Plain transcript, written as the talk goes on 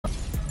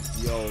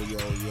Yo,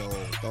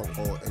 don't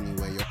go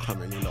anywhere. You're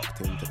currently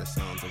locked into the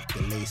sounds of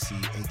DeLacy,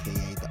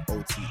 aka the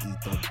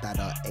OTE Don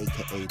Dada,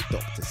 aka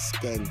Dr.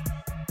 Skeng.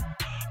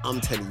 I'm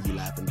telling you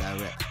live and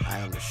direct, I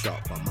am the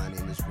shop, but my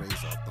name is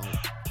Razor. Don't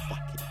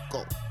fucking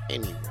go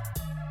anywhere.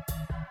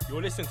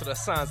 You're listening to the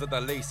sounds of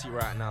DeLacy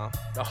right now,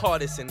 the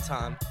hardest in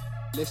time.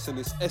 Listen,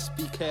 it's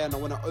SBK and I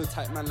want an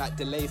O-type man like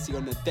DeLacy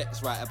on the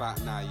decks right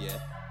about now, yeah?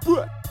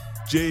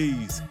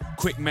 Jeez,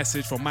 quick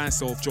message from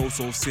myself, Joe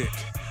So Sick.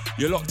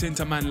 You're locked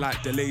into man like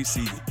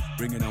DeLacy,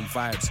 bringing them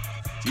vibes.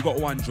 You got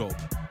one job.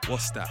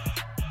 What's that?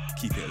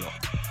 Keep it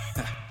locked.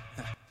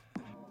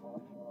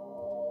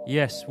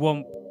 Yes,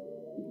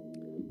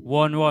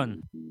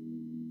 1-1.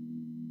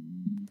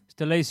 It's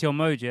DeLacy on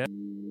mode, yeah?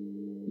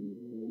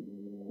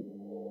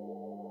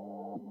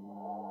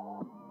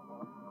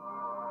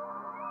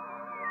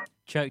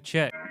 Check.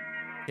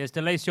 Yes,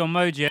 DeLacy on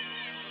mode, yeah?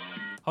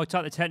 Hold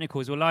tight the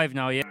technicals, we're live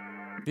now, yeah?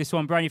 This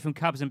one brand new from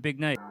Cabs and Big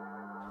Nate.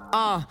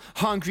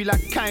 Hungry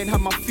like Cain,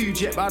 have my food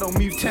yet, but I don't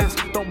move tense.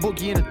 Don't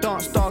boogie in a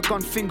dance, star gun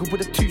finger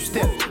with a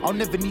two-step. I'll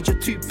never need your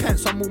 2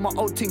 pence, I'm all my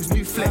old things,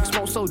 new flex.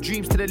 Won't sell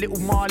dreams to the little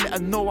ma, let her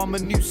know I'm a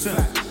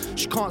nuisance.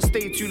 She can't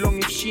stay too long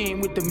if she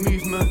ain't with the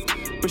movement.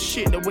 But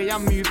shit, the way I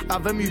move,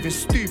 have her moving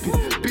stupid.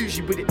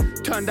 Bougie with it,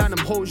 turn down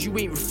them hoes, you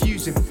ain't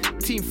refusing.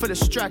 Team full of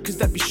strikers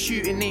that be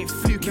shooting, ain't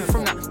fluking.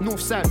 From that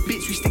north side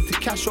bitch, we stick to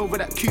cash over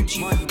that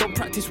coochie. Don't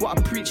practice what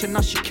I preach and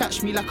now she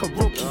catch me like a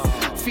rookie.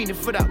 Fiending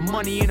for that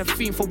money and a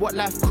fiend for what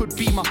life could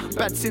be. My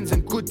bad sins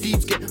and good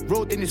deeds get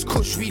rolled in this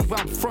kush read. Where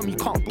I'm from, you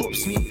can't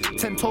books me.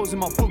 10 toes in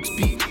my books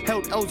beat.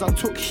 Held L's, I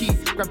took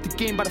heat. Grab the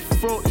game by the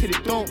throat till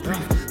it don't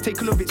breathe.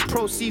 Take all of its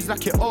proceeds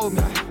like it owe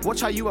me.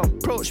 Watch how you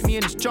approach me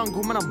in this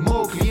jungle, man. I'm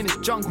Mowgli in this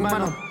jungle,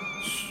 man.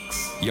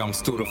 Yeah, I'm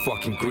still the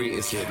fucking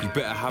greatest. You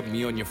better have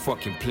me on your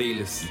fucking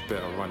playlist. You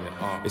better run it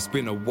up. It's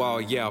been a while,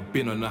 yeah, I've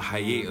been on a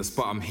hiatus,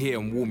 but I'm here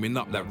and warming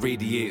up like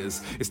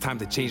radiators. It's time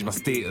to change my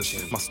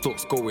status. My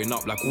stock's going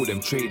up like all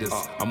them traders.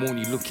 I'm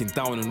only looking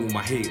down on all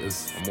my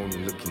haters.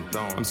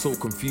 I'm so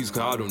confused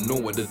cause I don't know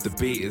what the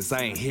debate is.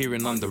 I ain't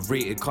hearing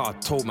underrated cause I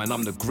told man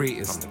I'm the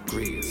greatest.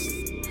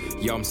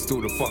 Yeah, I'm still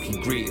the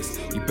fucking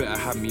greatest. You better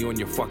have me on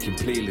your fucking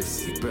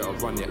playlist. You better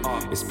run it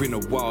up. It's been a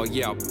while,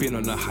 yeah, I've been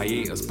on a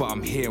hiatus, but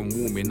I'm here and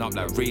warming up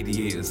like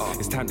radiators.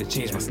 It's time to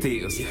change my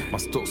status. My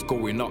stock's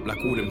going up like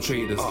all them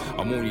traders.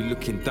 I'm only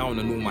looking down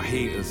on all my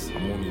haters.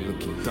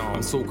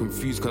 I'm so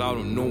confused cause I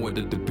don't know what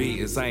the debate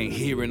is. I ain't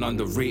hearing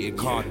underrated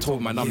cause I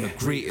told man I'm the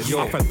greatest.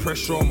 I've had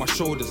pressure on my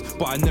shoulders,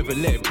 but I never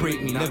let it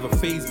break me. Never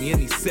phased me.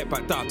 Any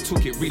setback that I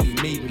took, it really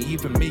made me.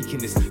 Even making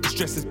this, the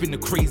stress has been the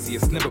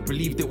craziest. Never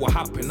believed it would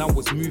happen. I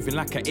was moving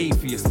like an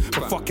atheist,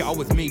 but fuck it, I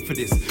was made for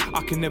this.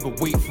 I can never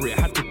wait for it.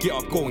 Had to get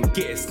up, go and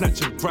get it,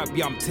 snatch and grab.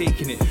 Yeah, I'm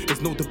taking it.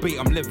 There's no debate,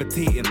 I'm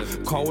levitating.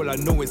 Cause all I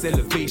know is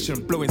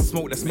elevation. Blowing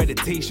smoke, that's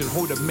meditation.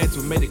 Hold the meds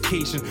with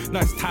medication.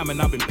 Now it's time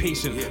and I've been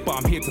patient, but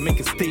I'm here to make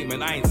a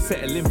statement. I ain't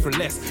settling for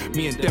less.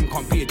 Me and them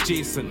can't be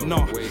adjacent.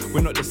 No,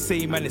 we're not the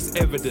same and it's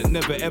evident.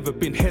 Never ever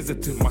been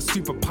hesitant. My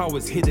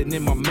superpower's hidden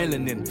in my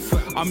melanin.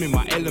 I'm in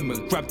my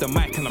element. Grab the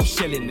mic and I'm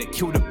shelling it.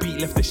 Kill the beat,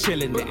 left the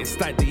shell in it. It's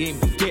like they ain't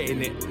been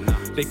getting it.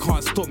 They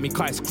can't stop me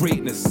cause it's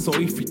greatness. So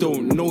if you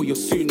don't know, you'll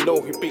soon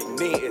know who Big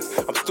Nate is.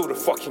 I'm still the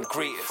fucking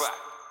greatest.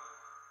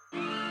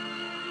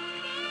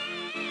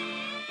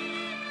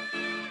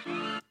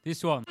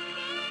 This one,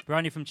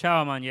 brand new from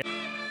Chow, man, yeah?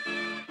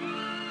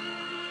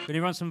 Gonna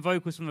run some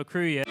vocals from the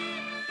crew, yeah?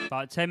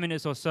 About 10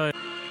 minutes or so,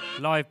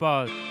 live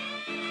bars.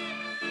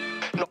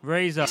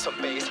 Razor,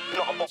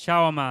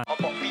 Chow, man,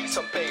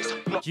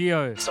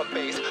 Geo,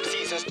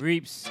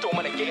 Reaps,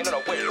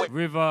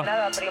 River,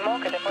 a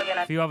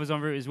few others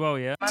en route as well,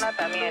 yeah? Nah, I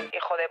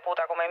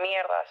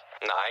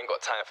ain't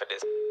got time for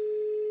this.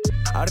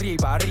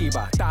 Arriba,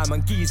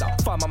 diamond geezer,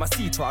 find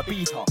mamacita, I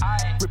beat her.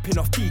 Ripping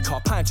off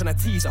Kika, punch on a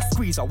teaser,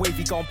 squeeze her,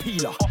 wavy gon'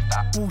 peel her.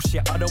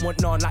 Bullshit, I don't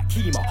want none like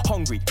Kima.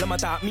 Hungry, let my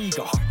dad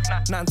meager.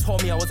 Nan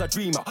told me I was a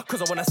dreamer,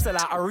 cause I wanna sell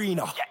out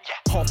arena.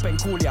 Half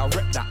Bengali, I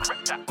rep that.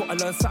 Gotta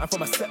learn something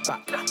from a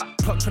setback.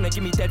 Plug tryna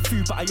give me dead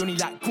food, but I only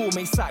like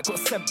gourmet side, got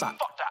sent back.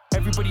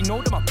 Everybody know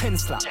that my pen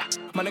slap.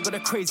 Man, I got the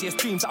craziest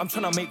dreams that I'm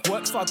tryna make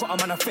work, so I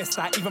gotta manifest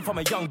that. Even from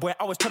a young boy,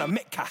 I was tryna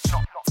make cash.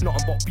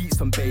 Nothing but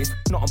beats and bass,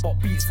 nothing but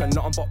beats and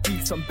nothing but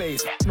beats and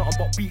bass, nothing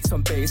but beats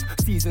and bass.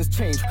 Seasons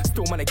change,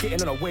 still man, I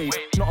getting on a wave.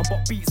 Nothing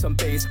but beats and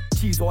bass,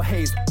 cheese or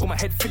haze. Got my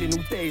head filling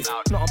all days.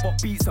 Nothing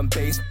but beats and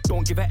bass,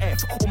 don't give a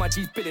F. All my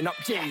G's billing up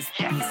J's.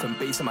 Beats and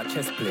bass on my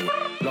chest plate.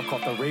 Lock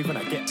off the rave when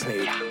I get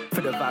played.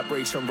 For the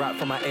vibration right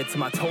from my head to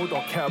my toe,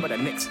 don't care about the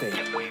next day.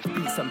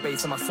 Beats and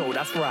bass on my soul,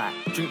 that's right.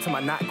 Drink to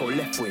my night, go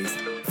left ways.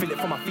 Feel it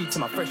from my feet to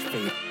my fresh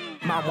fade.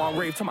 Man one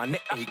rave till my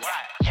neck aches.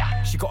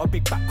 She got a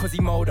big back cause he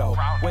modo.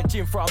 Went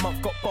gym for a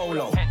month, got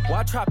bolo.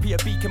 Why try be a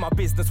beak in my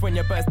business when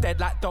your bird's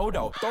dead like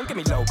Dodo? Don't get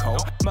me loco.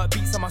 Murk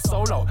beats on my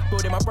solo.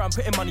 Building my brand,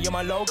 putting money on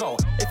my logo.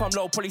 If I'm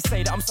low, probably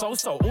say that I'm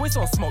so-so. Always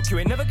on smoke, you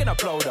ain't never gonna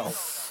blow though.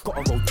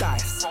 Gotta roll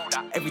dice.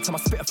 Every time I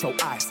spit a flow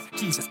ice.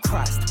 Jesus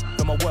Christ.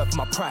 Know my worth for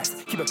my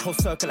price. Keep a close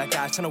circle of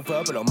guys, channel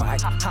verbal on my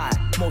high.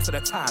 Most of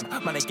the time,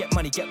 man, I get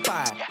money, get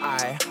by.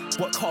 I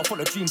work hard for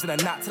the dreams in the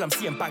night till I'm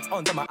seeing bags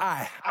under my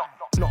eye.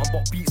 Nothing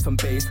but beats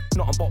and bass.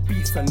 Nothing but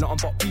beats and nothing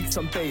but beats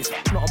and bass.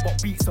 Nothing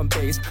but beats and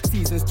bass.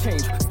 Seasons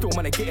change, still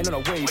man are getting on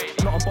a wave.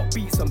 Nothing but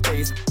beats and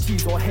bass.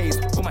 Cheese or haze,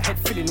 got my head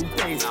filling all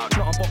days.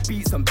 Nothing but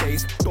beats and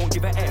bass. Don't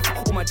give a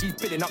F, all my G's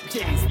filling up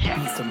J's.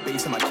 Beats and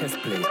bass in my chest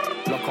plate.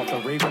 Lock off the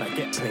rave when I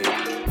get played.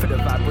 For the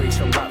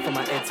vibration right from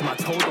my head to my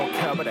toe. Don't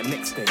care about the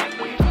next day.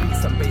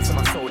 Beats and bass in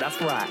my soul, that's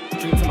right.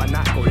 Dream to my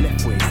night, go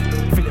left ways.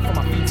 Feel it from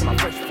my feet to my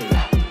fresh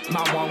feet.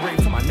 Man one rave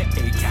to my neck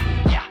ache.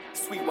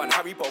 Sweet one,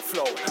 Haribo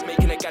flow,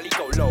 making a galley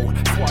go low.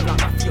 Swat like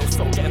my feel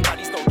so, getting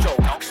baddies no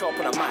joke. Show up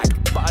on a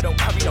mic, but I don't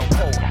carry no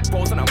pole.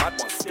 Rolls on a mad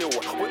one still,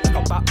 whip like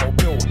a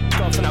Batmobile.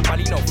 Girls on a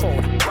valley no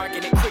phone,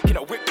 bragging it quick in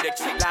a whip with a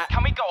chick like,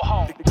 can we go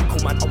home?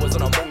 Cool man, I was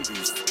on a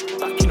mongoose,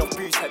 backing off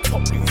boots, head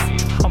top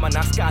loose. I'm a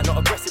nice guy, not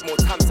aggressive, more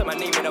time, say my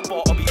name in a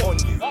bar, I'll be on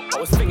you. I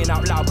was singing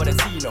out loud by the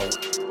Zeno,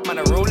 man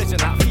a real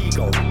legend like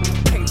Figo.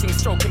 Painting,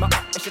 stroking my,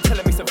 and she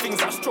telling me some things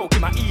that are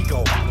stroking my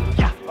ego.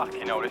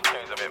 Fucking hell, this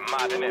tune's a bit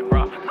mad, innit,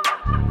 bruh?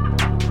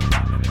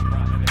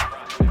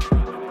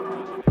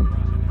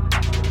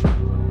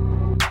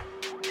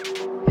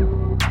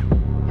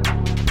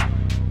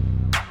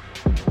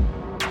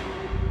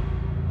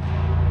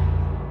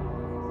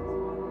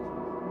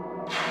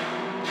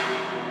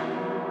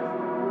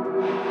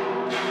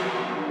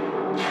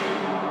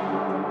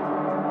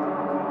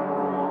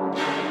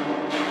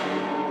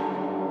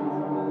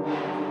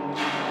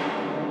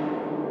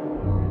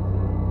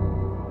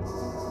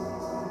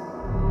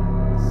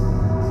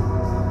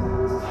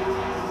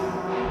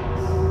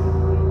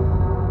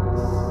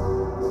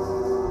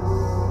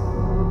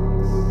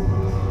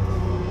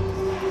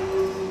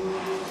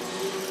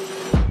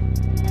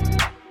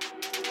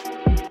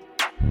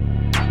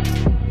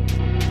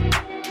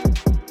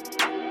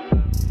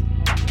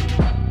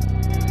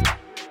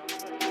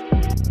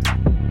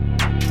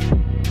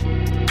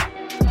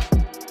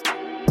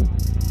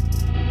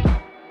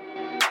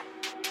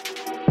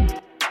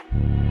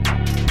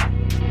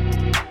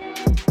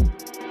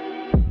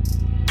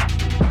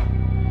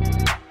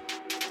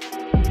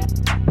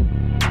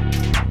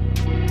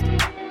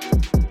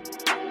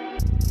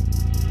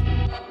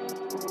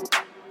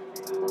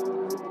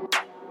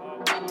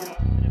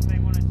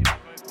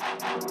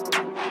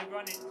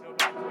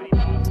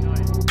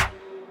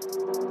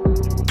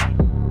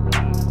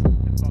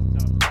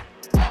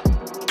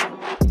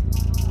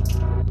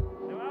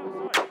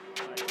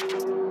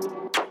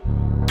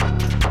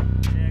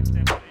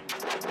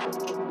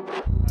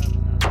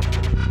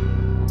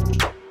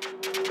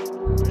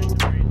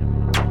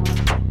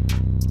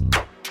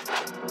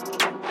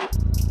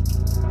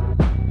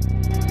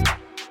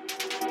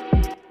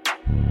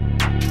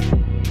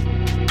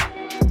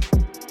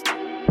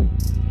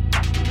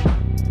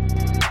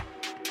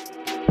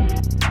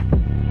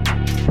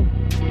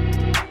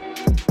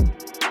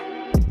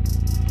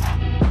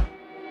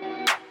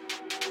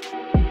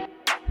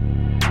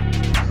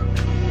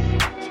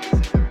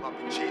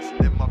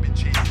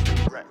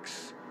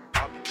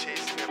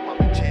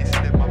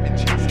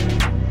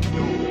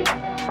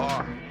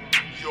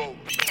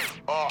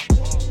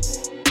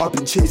 I've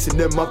been chasing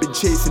them, I've been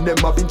chasing them,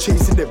 I've been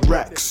chasing them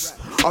racks.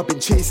 I've been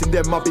chasing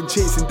them, I've been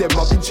chasing them,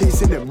 I've been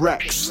chasing them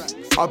racks.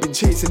 I've been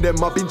chasing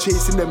them, I've been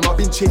chasing them, I've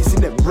been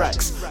chasing them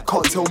racks.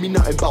 Can't tell me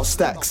nothing about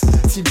stacks.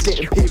 Teams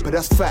getting paper,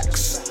 that's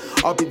facts.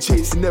 I've been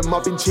chasing them,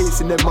 I've been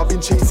chasing them, I've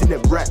been chasing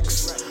them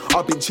racks.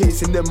 I've been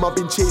chasing them, I've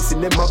been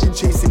chasing them, I've been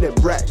chasing them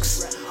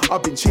racks.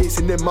 I've been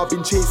chasing them, I've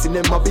been chasing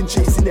them, I've been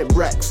chasing them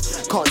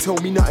racks. Can't tell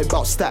me nothing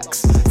about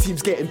stacks.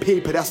 Teams getting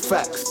paper, that's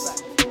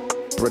facts.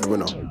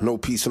 Breadwinner, no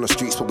peace on the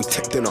streets, but we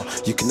take dinner.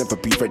 You can never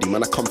be ready,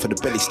 man. I come for the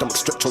belly, stomach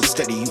stretch on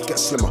steady. You get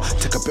slimmer,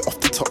 take a bit off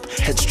the top,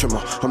 head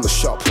trimmer. I'm the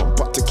sharp one,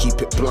 but to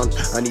keep it blunt,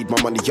 I need my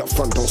money up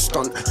front, don't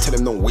stunt. Tell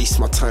him don't waste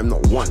my time,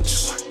 not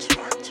once.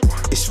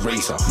 It's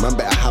razor, man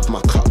better have my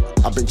cut.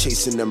 I've been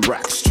chasing them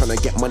racks, trying to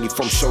get money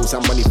from shows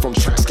and money from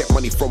tracks. Get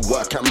money from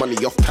work and money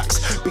off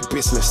tax. Big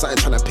business, I ain't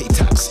trying to pay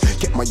tax.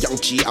 Get my young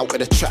G out of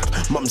the trap,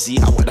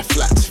 mumsy out of the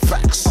flats,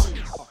 facts.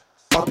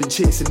 I've been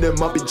chasing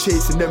them, I've been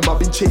chasing them, I've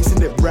been chasing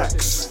them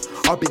racks.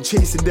 I've been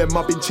chasing them,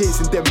 I've been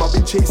chasing them, I've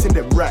been chasing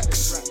them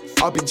racks.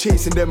 I've been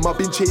chasing them, I've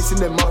been chasing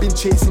them, I've been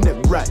chasing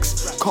them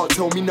racks. Can't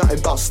tell me nothing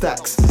about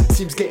stacks.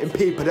 Teams getting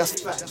paper,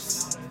 that's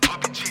facts.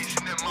 I've been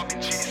chasing them, I've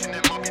been chasing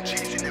them, I've been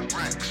chasing them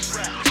racks.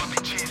 I've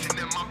been chasing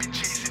them, I've been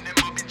chasing them,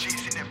 I've been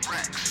chasing them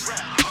racks.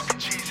 I've been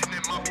chasing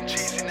them, I've been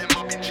chasing them,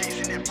 I've been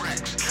chasing them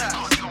racks.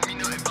 Can't tell me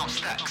nothing about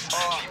stacks.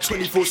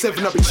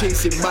 24/7 I've been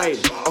chasing mine.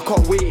 I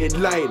can't wait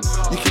in line.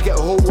 You can get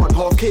a whole one,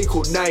 half cake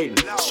or 9.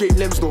 Straight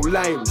limbs, no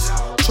limes.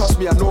 Trust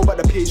me, I know about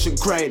the patient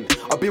grind.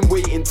 I've been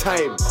waiting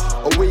time.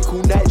 Awake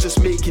all night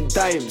just making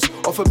dimes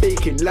off a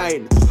baking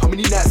line. How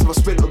many nights have I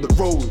spent on the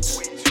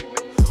roads?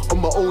 On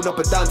my own, up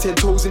and down, 10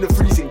 toes in the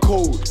freezing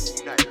cold.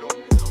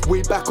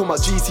 Way back on my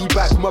GT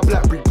back with my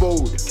Blackberry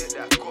Bold.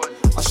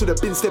 I should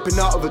have been stepping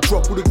out of a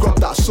drop with the grub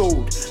that I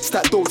sold.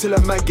 Stack dough till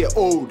a man get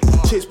old.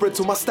 Chase bread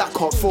till my stack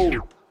can't fold.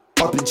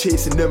 I've been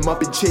chasing them, I've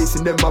been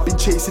chasing them, I've been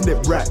chasing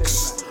them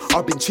racks.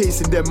 I've been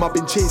chasing them, I've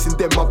been chasing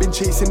them, I've been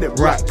chasing them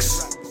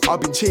racks. I've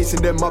been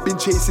chasing them, I've been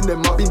chasing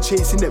them, I've been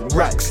chasing them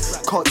racks.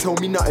 Can't tell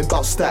me nothing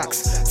about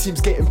stacks.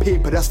 Teams getting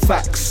paper, that's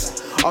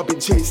facts. I've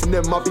been chasing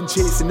them, I've been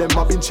chasing them,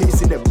 I've been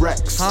chasing them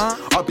racks.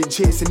 I've been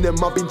chasing them,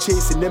 I've been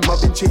chasing them,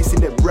 I've been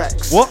chasing them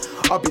racks. What?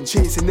 I've been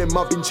chasing them,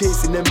 I've been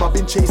chasing them, I've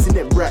been chasing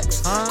them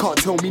racks. Can't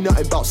tell me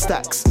nothing about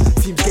stacks.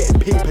 Teams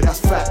getting paper, that's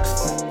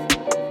facts.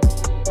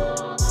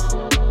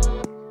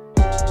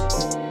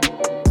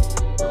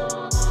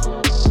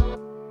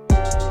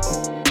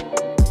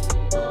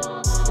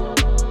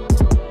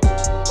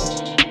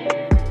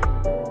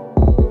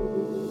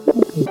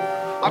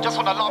 I just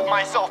wanna love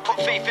myself, put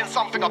faith in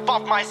something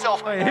above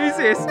myself. Wait, who's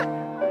this?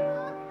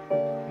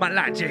 Man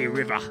like J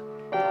River.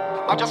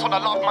 I just wanna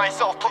love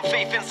myself, put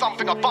faith in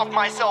something above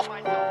myself.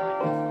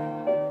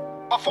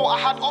 I thought I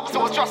had ops, it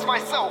was just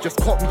myself. Just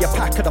caught me a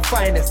pack of the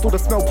finest. All the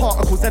smell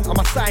particles enter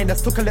my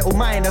sinus. Took a little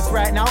minus.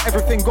 Right now,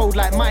 everything gold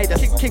like Midas.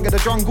 King of the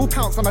jungle,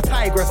 pounce on a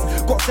tigress.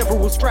 Got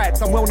several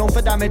stripes, I'm well known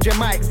for damaging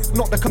mics.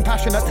 Not the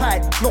compassionate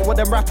type, not what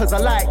them rappers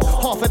are like.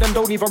 Half of them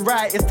don't even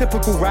write, it's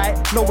typical, right?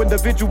 No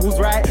individuals,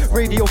 right?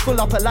 Radio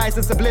full up of lies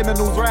and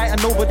subliminals, right?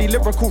 And nobody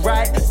lyrical,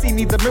 right? Scene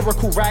needs a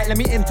miracle, right? Let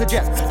me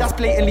interject, that's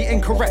blatantly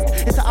incorrect.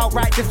 It's an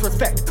outright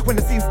disrespect. When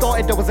the scene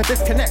started, there was a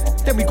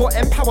disconnect. Then we got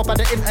empowered by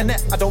the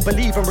internet. I don't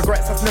believe in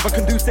regrets. That's never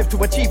conducive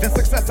to achieving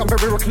success. I'm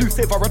very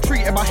reclusive. I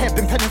retreat in my head,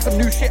 been penning some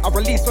new shit. I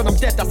release when I'm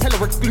dead, that's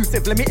hella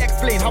exclusive. Let me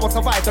explain how I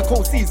survived the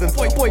cold season.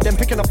 Boy, then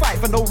picking a fight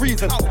for no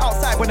reason.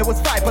 Outside when it was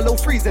 5 below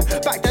freezing.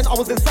 Back then I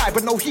was inside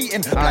with no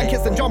heating.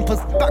 Blankets and jumpers.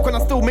 Back when I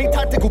still made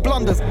tactical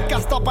blunders.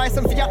 Gassed up by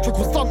some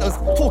theatrical stunters.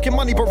 Talking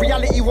money, but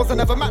reality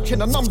wasn't ever matching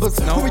the numbers.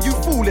 No. Who are you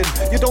fooling?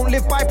 You don't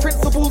live by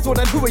principles, or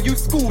then who are you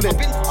schooling?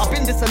 I've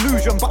been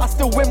disillusioned, but I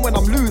still win when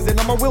I'm losing.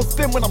 And my will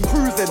spin when I'm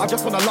cruising. I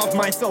just wanna love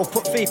myself,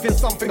 put faith in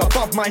something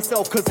above myself.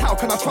 Cause how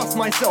can I trust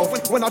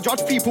myself when I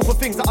judge people for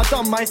things that I've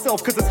done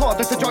myself? Cause it's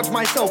harder to judge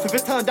myself. If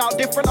it turned out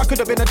different, I could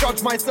have been a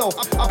judge myself.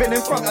 I've been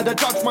in front of the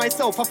judge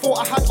myself. I thought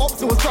I had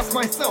ops, it was just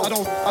myself.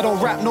 I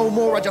don't rap no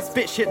more, I just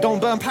spit shit. Don't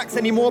burn packs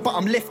anymore, but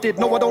I'm lifted.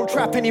 No, I don't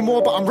trap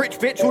anymore, but I'm rich,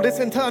 bitch. All this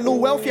internal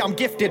wealth, yeah, I'm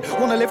gifted.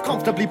 Wanna live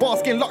comfortably,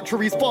 bask in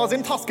luxury. Spars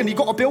in Tuscany,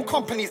 gotta build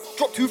companies.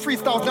 Drop 2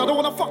 freestyles, now don't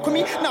wanna fuck with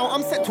me. Now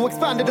I'm set to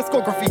expand the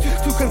discography.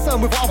 Too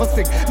concerned with what others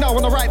think. Now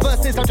when I write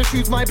verses, I just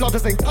use my blood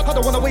as ink. I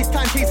don't wanna waste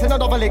time chasing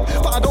another link,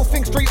 but I don't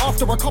think straight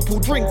after a couple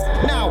drinks.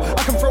 Now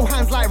I can throw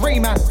hands like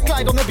Rayman,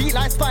 glide on the beat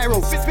like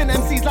Spyro, spin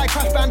MCs like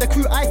Crash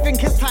Bandicoot. I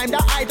think it's time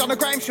that I done a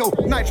grime show.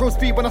 Nitro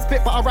speed when I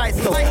spit, but I write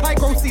slow. I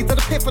grow seeds of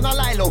the pip and I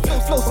lie low.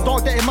 Flow so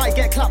dark that it might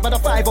get clapped by the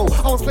 5-0.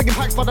 I was flinging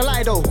packs for the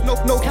Lido.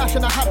 No cash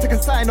and I had to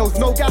consign those.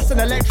 No gas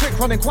and electric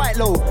running quite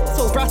low.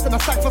 So brass and a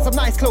stack for some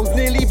nice clothes.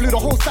 Nearly blew the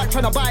whole stack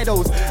trying to buy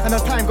those. And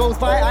as time goes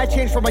by, I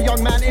change from a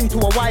young man into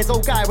a wise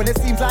old guy. When it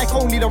seems like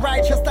only the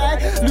righteous die,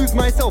 lose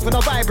myself in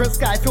a vibrant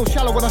sky. Feel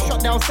shallow when I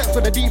shut down sets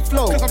with a deep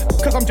flow.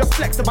 Cause I'm just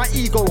flexing my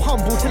ego.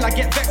 Humble till I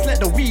get vexed, let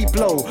the weed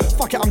blow.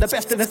 Fuck it, I'm the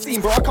best in the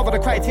scene, bro. I cover the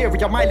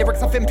criteria. My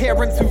lyrics are thin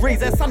parents who raise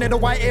their son in a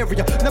white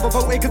area. Never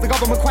voted cause the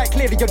government quite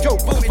clearly a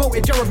joke.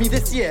 Voted Jeremy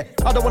this year.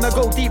 I don't wanna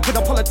go deep with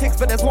the politics,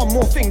 but there's one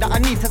more thing that I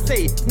need to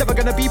say. Never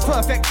gonna be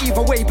perfect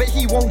either way, but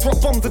he won't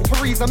drop bombs in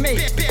Theresa May.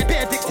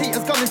 Bare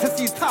dictators gunning to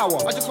seize power.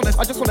 I just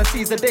wanna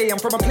seize the day. I'm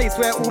from a place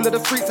where all of the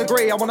streets are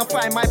grey. I wanna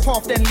find my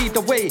path, then lead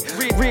the way.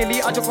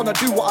 Really, I just wanna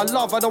do what I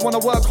love. I don't wanna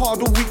work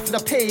hard all week for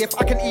the pay. If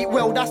I can eat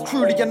well, that's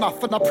truly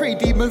enough. And I pray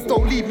demons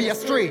don't lead me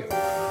astray.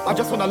 I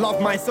just wanna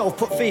love myself,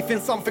 put faith in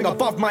something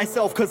above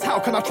myself. Cause how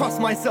can I trust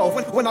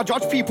myself when I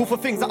judge people for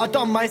things that I've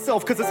done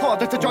myself? Cause it's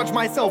harder to judge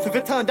myself. If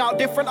it turned out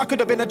different, I could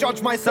have been a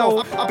judge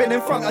myself. I've been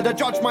in front of the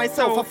judge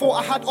myself. I thought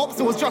I had ops,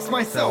 it was just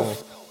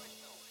myself.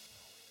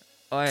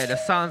 Oh yeah, the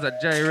sounds of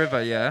J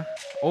River, yeah?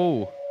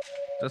 Oh,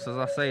 just as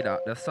I say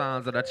that, the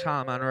sounds of the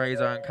Charman,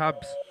 Razor and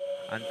Cubs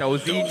and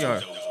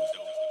Delzinho.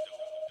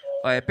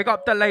 Oh yeah, pick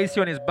up the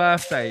Lacey on his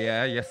birthday,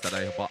 yeah,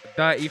 yesterday, but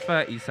dirty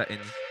 30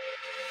 settings.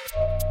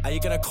 Are you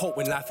gonna cope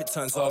when life it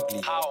turns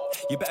ugly?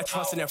 You better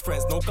trust in your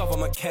friends, no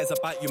government cares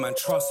about you, man,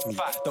 trust me.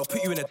 They'll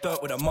put you in the dirt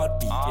with a mud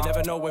beat. You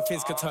never know when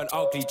things could turn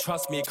ugly,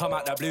 trust me, come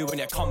out that blue when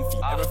you're comfy.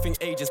 Everything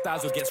ages,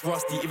 dazzle gets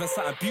rusty, even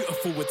something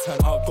beautiful would turn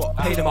ugly. Got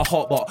paid in my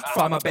hot pot,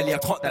 fry my belly, I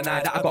can't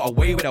deny that I got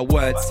away with the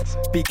words.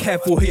 Be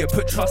careful who you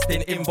put trust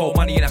in, involve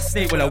money in a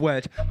snake with a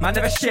word. Man,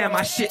 never share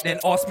my shit, then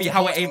ask me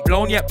how it ain't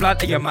blown yet,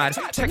 blood, are you mad?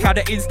 Check out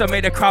the Insta,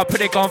 made the crowd put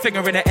their gun finger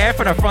in the air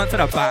from the front to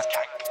the back.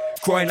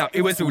 Growing up,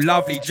 it was all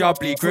lovely,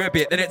 jubbly, grew a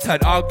bit, then it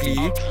turned ugly.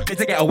 Need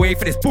to get away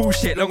from this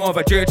bullshit, long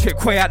overdue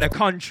trip, way out the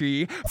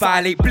country.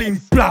 Violate,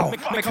 bling, blow,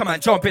 make a man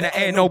jump in the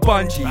air, no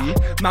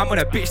bungee. Man, when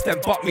a bitch then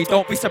buck me,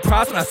 don't be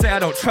surprised when I say I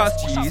don't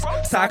trust G's.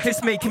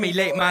 Cyclists making me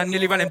late, man,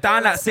 nearly run him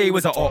down like say he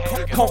was a op.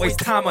 Can't waste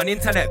time on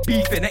internet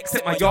beefing,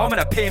 exit my yard, man,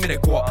 I pay me the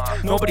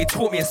guap. Nobody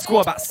taught me a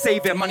score about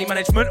saving, money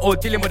management, or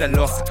dealing with a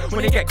loss.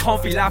 When you get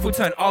comfy, life will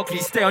turn ugly,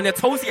 stay on your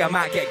toes, yeah, I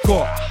might get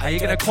got. Are you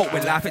gonna cope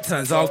when life it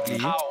turns ugly?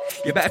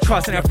 You better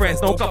trust in your friends.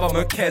 friends, no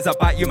government cares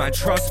about you, man,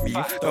 trust me.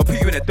 They'll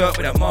put you in the dirt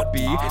with a mud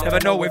bee. Never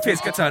know when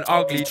things can turn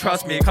ugly,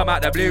 trust me. Come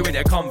out the blue when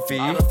you're comfy.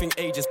 I don't think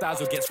age styles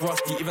will get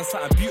rusty. Even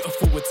something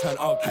beautiful would turn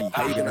ugly.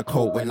 How you gonna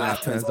cope when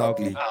life turns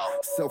ugly?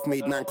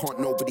 Self-made man, can't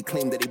nobody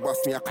claim that they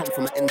bust me. I come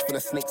from an end full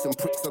of snakes and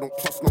pricks. I don't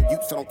trust no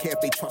youths, I don't care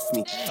if they trust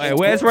me. Hey,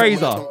 where's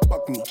Razor? Don't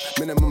bug me.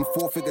 Minimum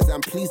 4 figures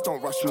and please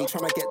don't rush me.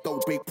 Tryna get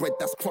dough, bake bread,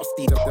 that's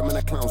crusty. Them and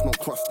the clowns, no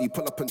crusty.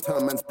 Pull up and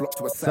turn man's block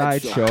to a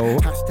sideshow.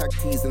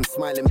 Hashtag tease and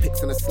smiling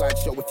pics on a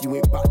slideshow. If you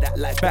ain't about that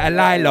life, better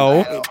lie low.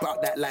 Ain't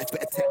about that life,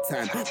 better take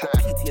time. Got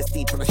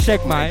PTSD tryna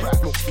check mine.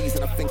 No fees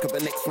and I think of the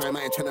next rhyme.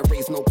 I ain't tryna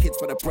raise no kids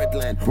for the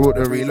breadline. Brought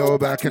the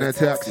reload back in a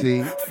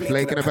taxi.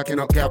 Flaking and backing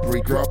up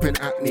Capri. Grew up in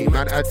acne.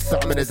 Man had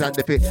something in his hand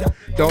if it.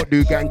 Don't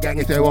do gang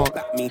if they won't.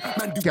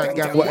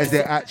 Gang, what is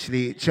it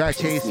actually? Try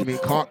chase me,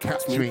 can't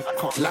catch me.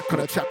 Lack on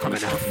a track, I'm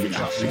an athlete.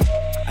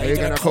 How you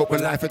gonna cope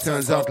when life it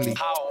turns ugly?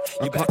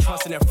 You can't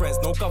trust in their friends,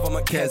 no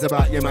government cares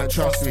about you, man,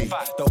 trust me.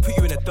 They'll put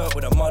you in the dirt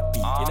with a mud bee.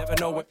 You never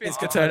know when things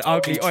could turn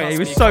ugly. Oh, he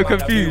was so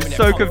confused,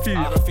 so confused.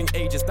 I don't think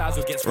age styles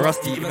will get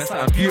rusty. Even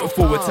something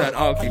beautiful would turn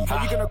ugly.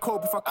 How you gonna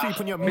cope if I creep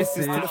on your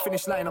missus? To the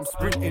finish line, I'm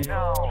sprinting.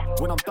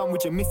 When I'm done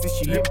with your missus,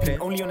 she limping.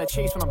 Only on a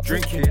chase when I'm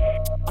drinking.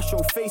 I show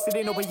face, it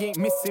ain't no way you ain't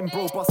missing.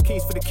 Bro, bust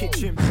case for the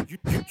kitchen.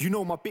 You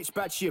know my bitch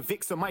bad, she a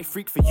vixen. My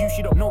freak for you,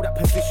 she don't know that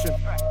position.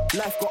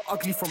 Life got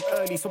ugly from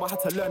early, so I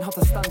had to learn how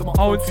to stand on my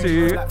own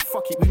two. Like,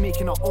 fuck it, we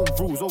making our own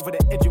rules over the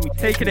edge and we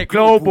taking it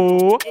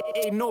global.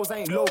 It knows I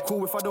ain't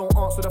local if I don't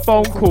answer the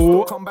phone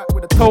call. Come back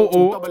with a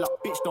total. Double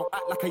up, bitch, don't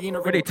act like I ain't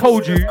already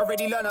told you.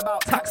 Already learn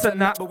about tax and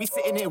that, but we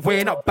sitting here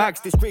weighing up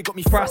bags. This grade got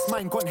me fast.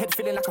 Mine gone head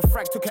feeling like a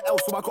frag. Took an L,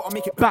 so I gotta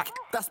make it back.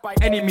 That's by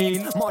any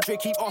means. Marjorie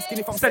keep asking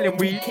if I'm selling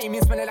weed. Came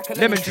in smelling like a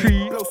lemon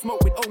tree. Blow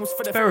smoke with almost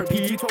for the therapy.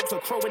 You talk to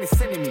a crow when it's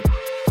sending me.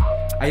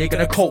 How you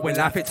gonna cope when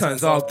life it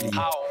turns ugly?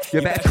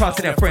 You better trust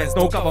in their friends,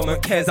 no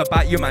government cares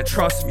about you, man,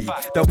 trust me.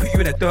 They'll put you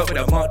in the dirt with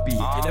a mud bee.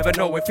 You never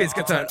know when things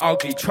can turn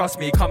ugly, trust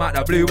me. Come out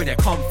the blue when you're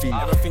comfy.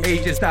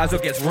 Age styles will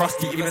get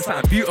rusty, even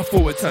something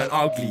beautiful will turn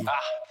ugly.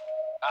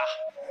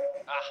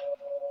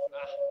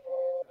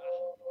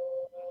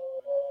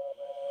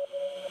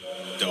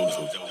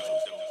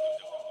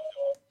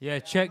 Yeah,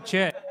 check.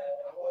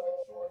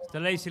 It's the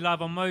Lacey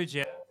live on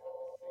Mojo.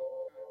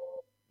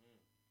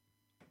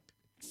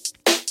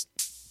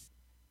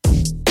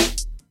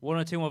 One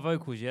or two more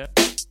vocals, yeah?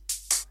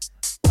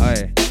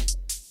 Aye,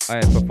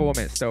 perform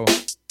it still.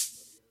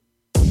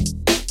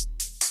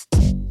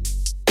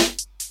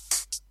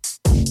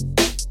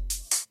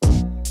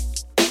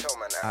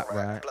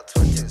 Right. Blood,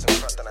 sweat, tears and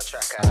crud on a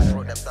track. I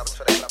brought them dubs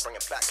for the club, bring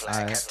it back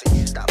like had to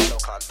use that flow,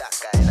 can't that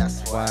guy,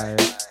 that's why.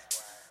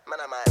 Man,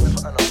 I might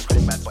put on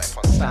screen, bad boy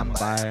on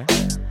standby.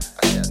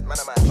 I said, man,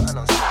 I might put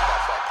on screen,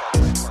 bad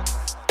boy on.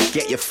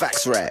 Get your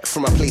facts right.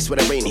 From a place where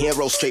there ain't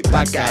heroes, straight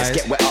bad guys.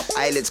 Get wet up,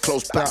 eyelids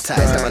closed, baptized.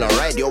 I'm gonna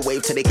ride your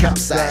wave till they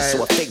capsize.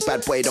 So a fake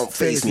bad boy don't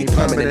faze me.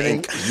 Permanent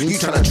ink. You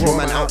tryna draw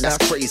man out, that's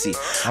crazy.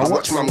 I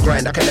watch mum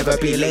grind, I can never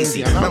be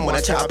lazy. Man, when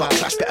I chat about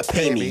clash, better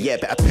pay me. Yeah,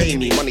 better pay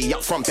me. Money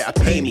up front, better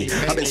pay me.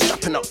 I've been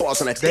strapping up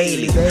bars on a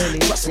daily.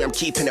 Trust me, I'm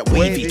keeping it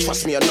wavy.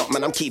 Trust me or not,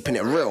 man, I'm keeping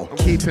it real.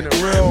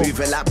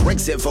 Moving like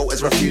Brexit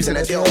voters, refusing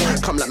a deal.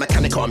 Come like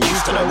mechanical, I'm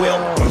used to the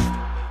wheel.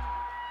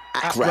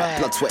 Act right,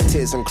 blood, sweat,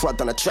 tears and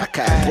crud on a track.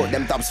 I brought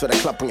them dubs for the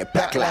club, bring it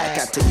back like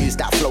had to use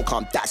that flow,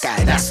 can't that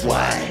guy, that's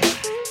why.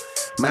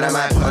 Man, I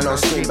might put on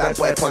screen, bad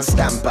boy upon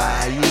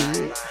standby.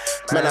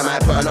 Man, I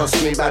might put on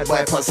screen, bad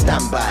boy upon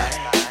standby.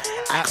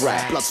 Act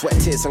right, blood, sweat,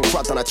 tears and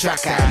crud on a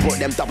track. I brought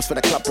them dubs for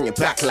the club, bring it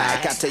back like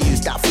had to use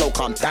that flow,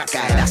 can't that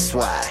guy, that's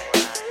why.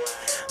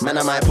 Man,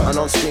 I might put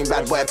on screen,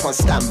 bad boy upon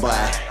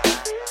standby.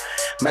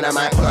 Man, I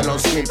might put on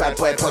screen, bad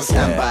boy upon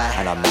standby.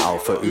 And I'm the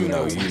alpha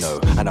Uno, you know.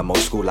 And I'm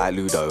old school like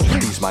Ludo.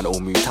 These man all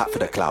move tap for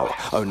the clout.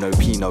 Oh no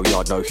Pino,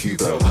 yard no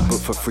Hugo.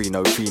 Book for free,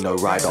 no fee, no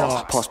rider.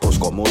 Passport's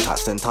got more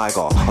tats than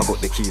Tiger. I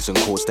got the keys and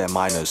chords, they're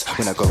minors.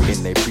 When I go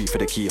in, they pre for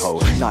the keyhole.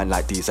 9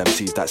 like these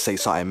MCs that say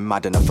something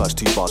mad in the first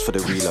 2 bars for the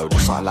reload.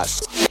 Something like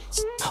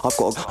I've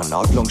got a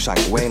nug, long shank,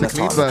 weighing a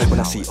ton.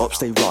 When I see ops,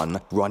 they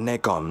run their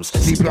gums.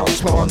 See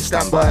blunts, put on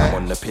standby. I'm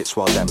on the pits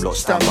while them lot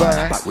stand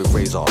by. Back with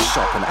razor,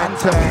 sharp and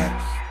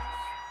anti.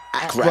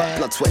 Act right,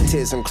 blood, sweat,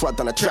 tears and crud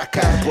on a track.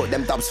 I brought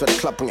them dubs for the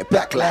club, bring it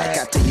back like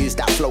had to use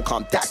that flow,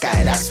 can't that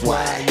guy, that's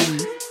why.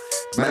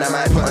 Man, I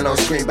might put on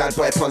screen, bad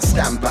boy upon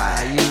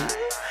standby.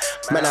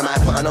 Man, I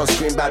might put on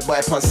screen, bad boy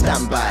upon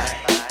standby.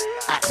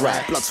 Act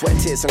right, blood, sweat,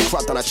 tears and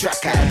crud on a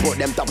track. I brought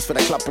them dubs for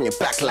the club, bring it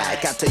back like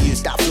had to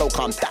use that flow,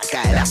 can't that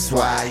guy, that's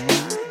why.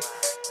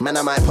 Man,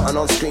 I might put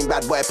on screen,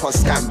 bad boy upon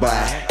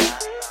standby.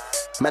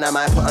 Man, I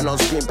might put on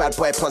screen, bad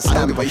boy upon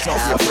standby. But you know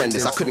who your friend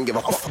is, I couldn't give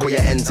a fuck where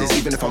your ends is.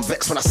 Even if I'm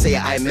vexed when I say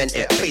it, I meant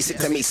it. Basic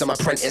to me, some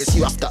apprentice.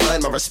 You have to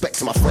earn my respect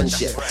to my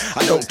friendship.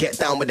 I don't get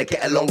down with the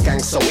get along gang,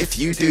 so if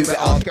you do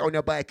better, get on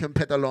your bike and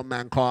pedal on,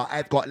 man, car.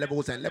 I've got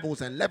levels and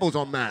levels and levels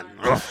on, man.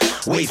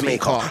 Wave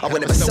maker, I would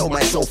never sell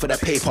my soul for the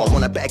paper.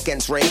 Wanna bet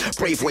against rain,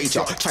 brave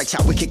wager. Try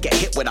chat, we could get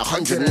hit with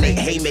 108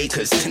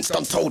 haymakers. Since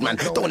done told, man,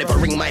 don't ever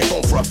ring my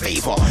phone for a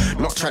favor.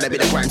 Not trying to be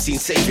the grime scene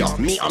savior.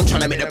 Me, I'm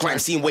trying to make the grime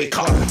scene wake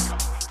up.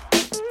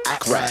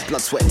 Act right.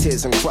 Blood, sweat,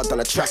 tears, and crud on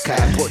the track.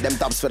 I put them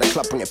dubs for the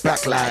club, bring it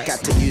back like. Got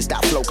to use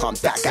that flow, can't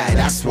that guy.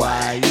 That's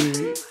why.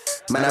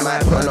 Man, I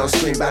might put on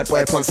screen, bad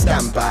boy upon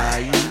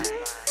standby.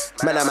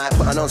 Man, I might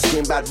put on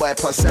screen, bad boy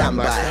upon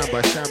standby.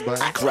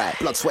 Act right.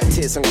 Blood, sweat,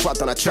 tears, and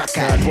crud on the track.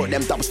 I put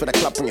them dubs for the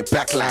club, bring it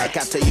back like.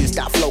 Got to use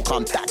that flow,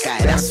 can't that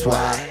guy. That's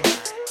why.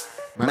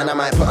 Man, I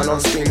might put on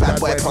screen, bad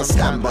boy upon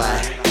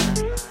standby.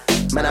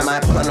 Man, I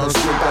might put on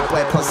screen, bad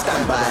boy upon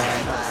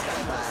standby.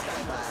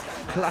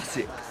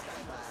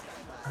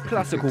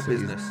 Classical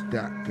business.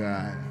 That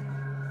guy.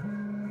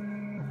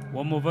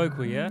 One more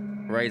vocal, yeah?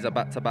 Razor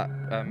back-to-back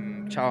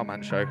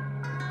Chowerman show.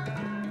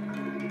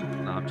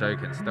 No, I'm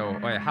joking still.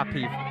 Wait,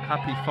 happy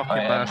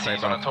fucking birthday,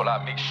 bro. Talk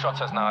like big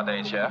shotters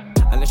nowadays, yeah?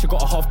 Unless you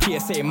got a half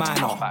PSA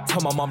minor.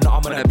 Tell my mum that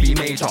I'm gonna be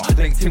major.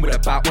 Linked in with a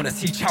back, wanna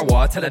see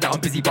Chower. Tell her that I'm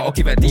busy, but I'll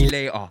give her D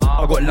later.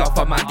 I got love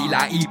for Mandy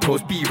like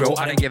E-Pros, B-Real.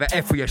 I don't give a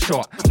F for your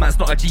shot. Man's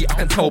not a G, I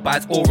can tell by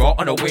his aura.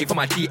 On the way for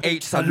my GH,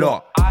 it's a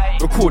lot.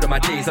 Recording my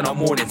days in the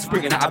morning,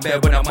 springing out of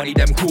bed when the money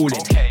them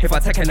cooling. If I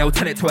take an L,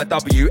 turn it to a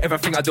W.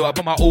 Everything I do, I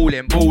put my all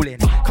in, ballin'.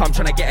 Come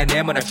tryna get an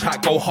M on the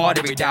track, go hard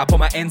every day. I put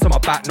my ends on my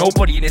back.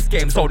 Nobody in this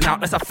game's sold out.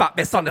 That's a fact,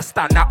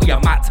 misunderstand that we are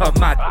mad to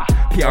mad.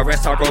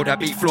 PRS, I roll that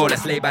beat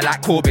flawless. Label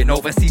like Corbin,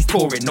 overseas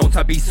touring, known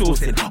to be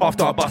sourcing.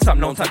 After I bust, I'm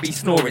known to be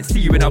snoring.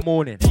 See you in the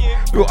morning.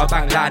 Built a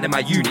bang line in my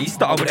uni.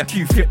 Started with a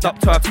few, flipped up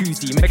to a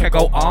fusey. Make her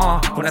go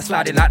when I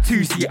slide in like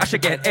 2C. I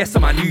should get an S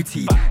on my new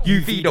tee.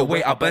 UV the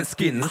way I burn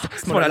skins.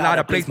 Smell a lot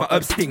of blaze, my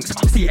herb stinks.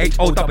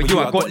 CHOW,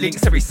 I got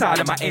links every side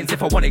of my ends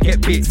if I wanna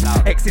get bits.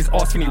 X is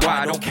asking me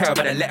why I don't care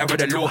about the letter of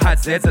the law. Had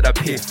Z's of the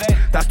piff.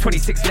 That's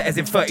 26 letters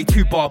in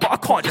 32 bar, but I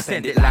can't just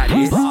end it like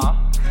this.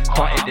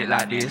 Can't end it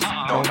like this.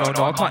 No,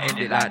 I can't end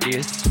it like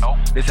this.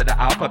 Listen to the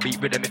alphabet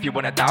rhythm if you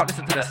wanna doubt.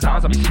 Listen to the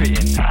sounds I'll be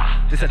spitting.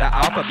 Listen to the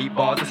alphabet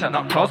bars. Listen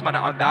up close, man,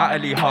 I'm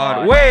undoubtedly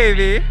hard.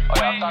 Wavy. Oh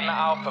yeah, I've done the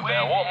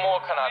alphabet. What more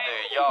can I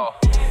do, yo?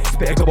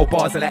 Spit a couple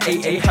bars of the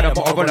AA. Had a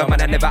bottle roller,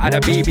 man, I never had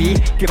a baby.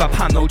 Give up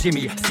hand, no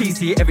Jimmy.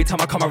 CC, every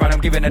time I come around,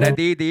 I'm giving it a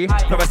DD.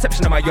 No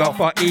reception of my yard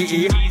for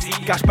EE.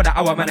 Gash by the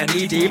hour, man, I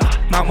need it.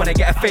 Man, wanna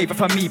get a favour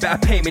from me, better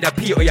pay me the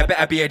P or you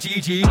better be a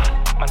GG.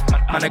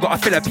 Man, I got a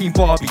Philippine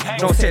Barbie.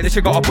 No say that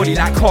she got a body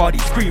like Cardi.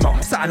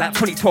 Screamer, something like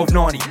 2012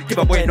 Nani. Give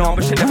a boy an arm,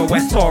 but she never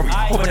wear sorry.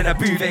 Hopping in a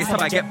bouvet, so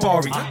I get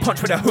barry.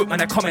 Punch with a hook,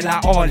 man, I coming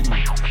like Ollie.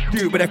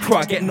 Do it with a crew,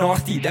 I get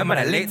nasty. Them man,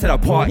 I late to the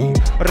party.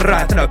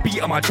 Right to the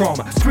beat of my drum.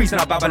 Squeezing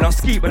a Babylon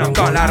ski when I'm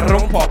gone like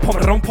rumpa, pom,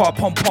 rumpa,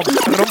 pom, pom,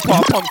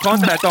 rumpa, pom, gone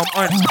to the dumb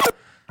on.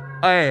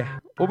 Hey,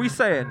 what we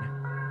saying?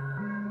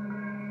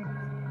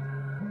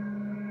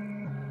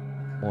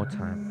 More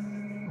time.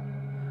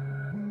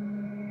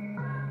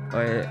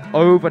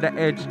 Over the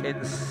edge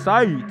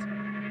inside.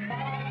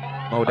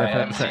 Mode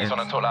FM settings.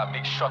 On talk like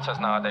big shotters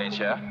nowadays,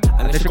 yeah?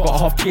 Unless you got a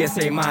half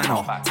PSA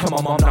minor. Tell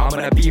my mum that I'm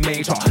gonna be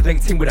major.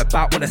 Linked in with a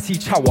back, wanna see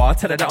Chower.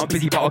 Tell her that I'm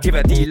busy, but I'll give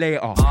her D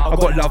later. I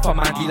got love for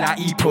Mandy like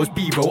E-Pros,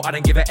 B-Real. I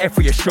don't give a F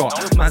for your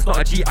shot. Man's not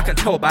a G, I can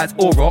tell by his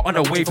aura. On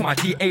the way for my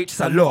GH,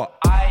 it's a lot.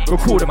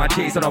 Recording my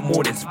J's in the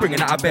morning,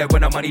 springing out of bed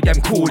when the money them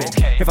cooling.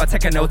 If I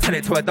take an L, turn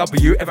it to a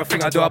W.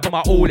 Everything I do, I put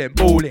my all in,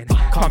 ballin'.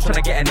 Come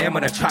tryna get an M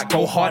on the track,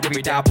 go hard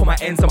every day. I put my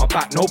ends on my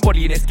back.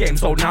 Nobody in this game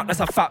sold out.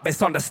 That's a fact,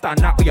 misunderstand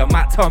that we are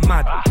mad to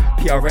mad.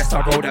 PRS,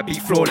 I roll that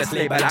beat flawless.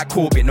 Label like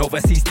Corbin,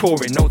 overseas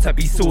touring, known to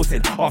be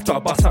sourcing. After I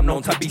bust, I'm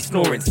known to be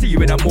snoring. See you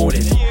in the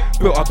morning.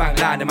 Built a bang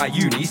line in my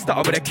uni.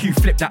 Started with a Q,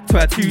 flip that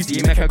to a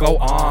 2Z. Make her go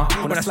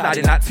when I slide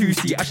in like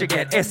 2C. I should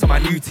get an S on my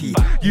new tee.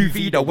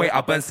 UV the way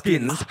I burn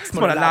skins.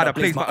 Smell a lot of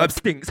blaze, my herb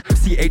stinks.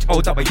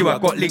 CHOW, I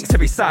got links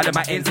every side of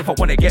my ends if I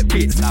wanna get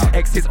bits.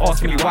 X is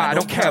asking me why I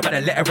don't care about the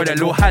letter of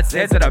the law. Had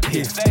Z's of the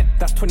piff.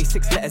 That's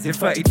 26 letters in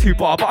 32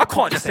 bar, but I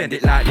can't just end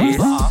it like this.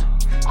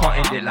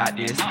 Can't end it like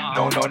this.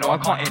 No, I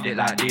can't end it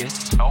like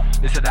this.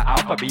 Listen to the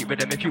alphabet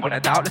rhythm if you wanna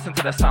doubt. Listen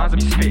to the sounds I'm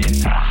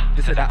spitting.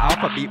 Listen to the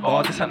alphabet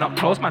bars. Listen up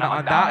close, man, I'm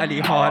undoubtedly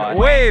hard.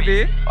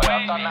 Wavy. Oh yeah,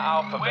 I've done the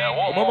alphabet.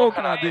 What more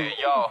can I do,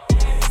 yo?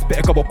 Spit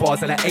a couple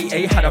bars of the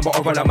AA. Had a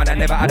Motorola, man, I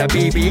never had a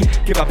baby.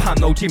 Give up hand,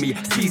 no Jimmy.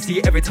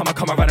 CC, every time I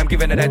come around, I'm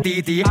giving it a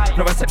DD.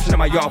 No reception in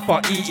my yard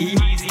for EE.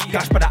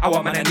 Gash by the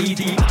hour, man, I need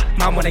it.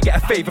 Man, wanna get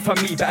a favour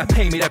from me, better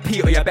pay me the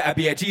P or you better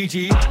be a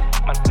GG.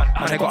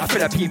 Man, I got a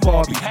Philippine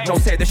Barbie. No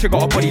say that she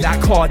got a body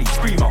like Cardi.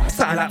 Screamer,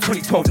 something like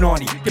 2012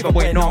 Nani. Give a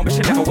boy an arm, but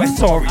she never wear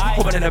sorry.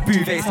 Hopping in a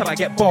bouvet, so I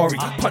get barry.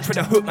 Punch with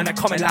a hook, man, I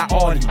coming like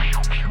Ollie.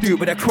 Do it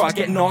with a crew, I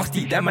get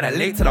nasty. Them man, I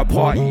late to the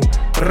party.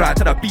 Right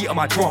to the beat of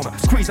my drum.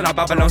 Squeezing a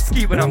Babylon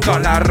ski when I'm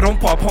gone like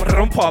rumpa,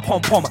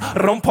 pom, pom,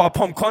 rumpa,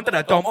 pom, con to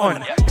the dumb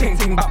on.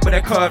 Ting back with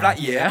a curve like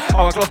yeah.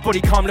 Hourglass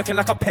body calm looking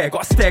like a pear.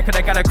 Got a stare, cause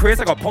I got a craze,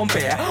 I got pump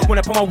air. When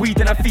I put my weed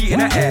and her feet in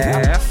the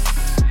air.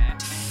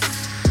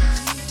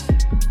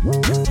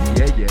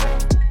 Yeah.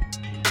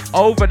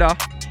 Over the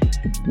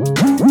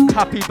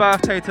happy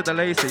birthday to the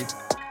Lacey.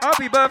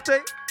 Happy birthday.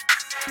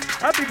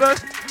 Happy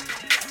birthday.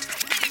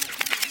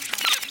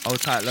 Old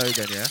tight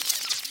Logan, yeah.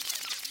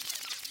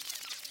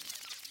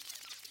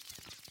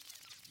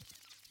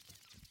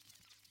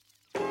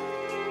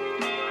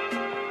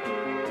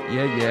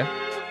 Yeah.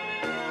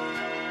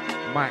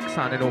 Mike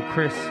sounding all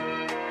crisp.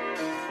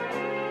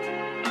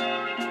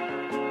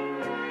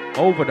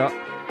 Over the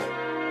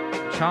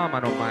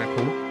Charman on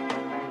Michael.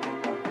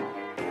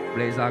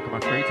 Blaze like I'm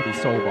afraid to be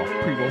sober.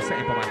 Pre-roll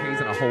setting by my haze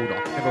and a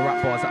holder. Never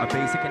rap bars that are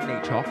basic in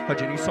nature.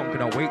 Heard your new song,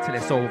 can I wait till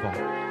it's over?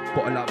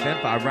 Bottle up them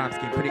for a ram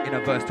skin, put it in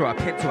a verse, throw a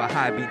pin to a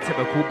high beat,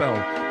 typical bell.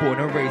 Born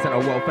and raised in a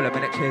world full of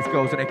miniatures,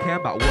 girls and they care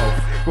about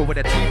wealth. Grow with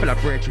a teeth full of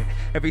bridging,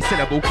 every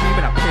syllable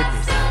creaming a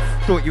pinless.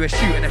 Thought you were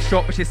shooting a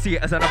shot, but you see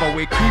it as another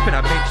way creeping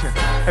a mention.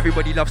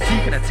 Everybody loves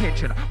seeking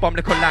attention, but I'm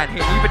looking line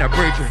here, even a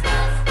bridging.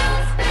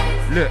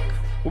 Look,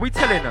 what we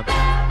telling them?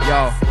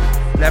 Yo,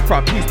 left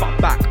front piece, but I'm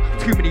back.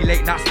 Too many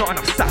late nights, not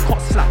enough sack,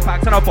 hot slap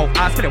bags, and I both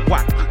eyes feeling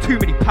whack. Too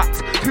many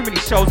packs, too many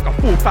shells, got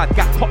 4-5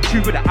 gap, hot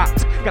tube with an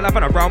axe. Girl, I've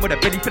been around with a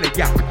belly full of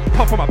yak.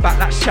 Puff on my back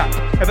like Shaq,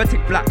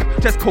 everything black,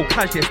 just cold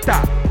cash, yes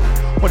that.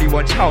 Only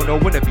one child, no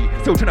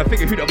wannabe. Still trying to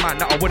figure who the man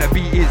that I wanna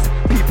be is.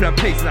 People and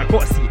places I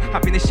gotta see.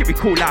 Happiness shit we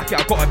call life, yeah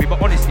I gotta be.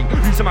 But honestly,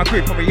 losing my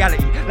grip on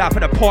reality. Life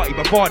at a party,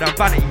 bravado and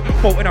vanity.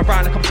 Bolting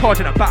around like I'm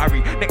charging a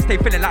battery. Next day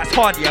feeling like it's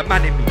hardly a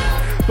man in me.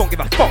 Don't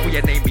give a fuck what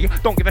you name me.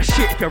 Don't give a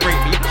shit if you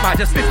rate me. Might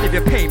just listen if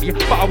you pay me,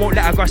 but I won't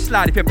let a girl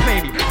slide if you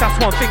play me. That's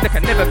one thing that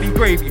can never be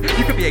gravy.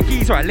 You could be a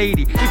geezer or a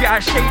lady. If you're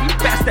out shady,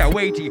 better stay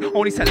away, G.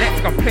 Only select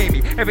to come play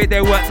me.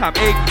 Everyday work time,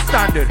 Aggie,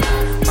 standard.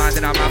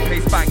 Minding out my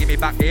place, banging me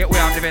back here.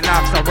 Where I'm living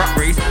life, it's a rat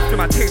race. Do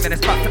my thing, then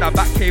it's back to the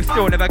back cave.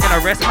 Still never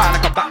gonna rest, high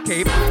like a back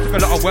cave. Took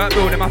a lot of work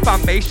building my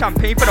fan base.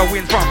 Champagne for the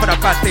wins, run for the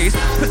bad days.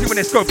 Pussy when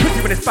it's go,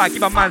 pussy when it's bad.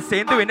 Give a man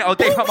saying, doing it all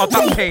day, cut my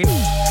back pain.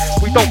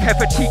 We don't care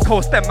for cheat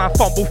codes, them man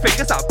fumble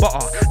fingers like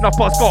butter. Enough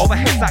bars go over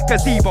heads like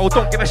gazebo.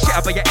 Don't give a shit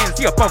about your ends,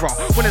 your borough.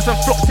 Winners and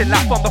flops in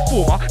life, I'm the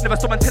former. Never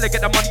stop until I get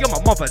the money on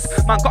my mother's.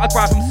 Man gotta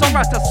grind from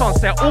sunrise to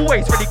sunset.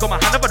 Always ready, got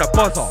my hand over the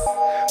buzzer.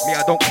 Me,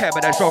 I don't care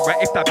about the genre.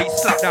 If that beat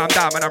slap down,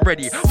 down, and I'm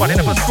ready. Running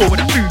up a score with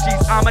the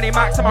Fugees. How many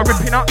mics am I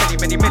ripping out?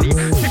 Many.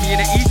 See me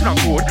in the east and I'm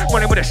bored.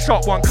 Running with a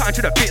sharp one, cutting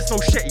to the bits, no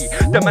shitty.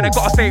 The man I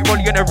got a fake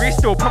rollie on the wrist,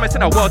 still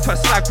promising the world to a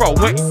slag bro.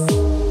 Wait.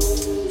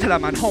 Tell a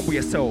man humble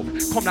yourself.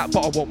 Come that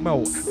butter won't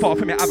melt. Far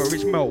from your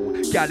average mo.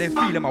 Gal in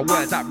feeling my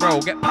words that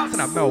roll. Get packs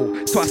and I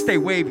melt. So I stay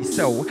wavy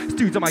so.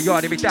 Studs on my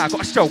yard every day. I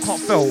got a show,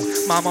 can't fail.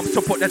 My mum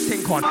still put the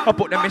tink on. I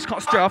put the mish,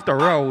 can't stray off the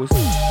rolls.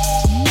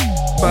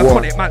 Work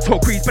on it, man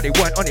told crease but they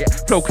weren't on it.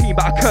 Flow clean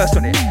but I curse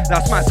on it.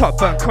 Last man start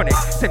burn chronic.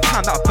 Same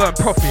time that I burn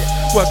profit.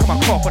 Work on my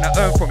craft when I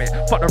earn from it.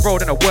 Fuck the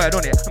road and a word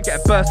on it. I'm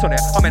getting burst on it.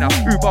 I'm in a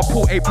Uber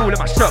pool, a ball in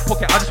my shirt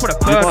pocket. I just wanna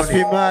burn on it.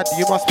 You must be mad,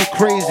 you must be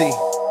crazy.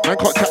 Man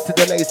can't chat to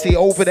the lacy,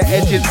 over the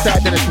edge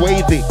inside then it's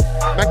wavy.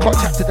 Man can't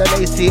chat to the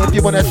lacy, if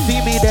you wanna see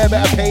me there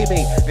better pay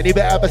me. And you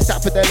better have a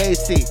stat for the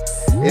lacy.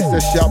 It's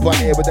the sharp one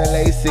here with the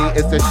lacy.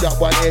 It's the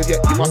sharp one here,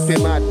 you must be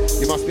mad,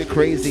 you must be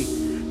crazy.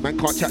 Man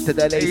can't chat to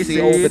the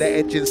lacy, over the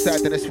edge inside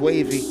then it's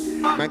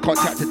wavy. Man can't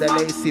chat to the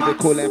lacy, we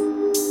call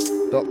him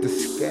Dr.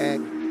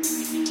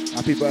 Skeng.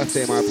 Happy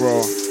birthday my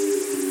bro.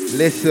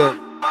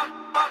 Listen.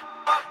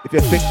 If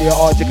you think you're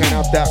hard, you can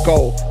have that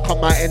goal.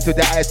 Come my end with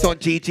the ice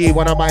on GG.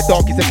 One of my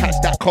donkeys to catch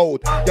that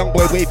cold. Young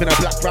boy waving a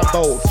black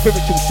Rambo.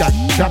 Spiritual shot,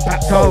 jump back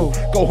toe.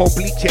 Go home,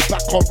 bleach it,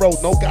 back on road.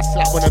 No gas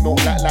slap when I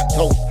milk like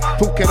lactose.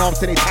 Talking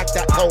arms and they tag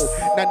that toe.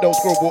 Nando's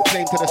girl walk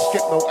plane to the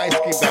strip. No ice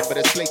cream van, but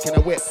it's flaking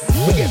a whip.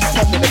 We get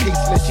stuck in the case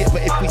of the shit,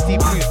 but if we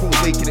see blues, fools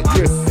making it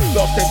drift.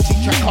 Last MC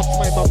track cuffs,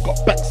 my mum got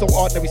back so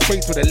hard, now he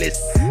sprays with a list.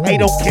 I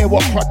don't care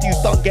what crud you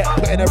done, get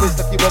put in a wrist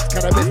if you was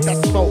cannabis.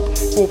 That's smoke,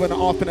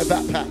 4.5 in a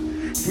backpack.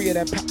 3 of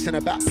them packs in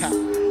a backpack.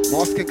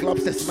 Mask and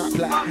gloves, that's matte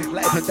black.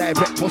 Live and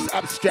direct, what's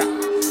abstract?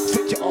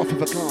 Switch it off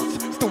with a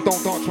glance. Still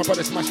don't dance, my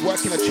brother smash.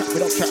 Work in a trap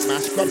without trap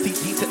mash. Scrub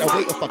TT to the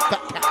weight of a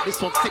fat cat.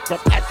 This one's sick from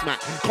asthma.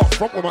 Can't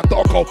front with my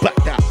dog, I'll back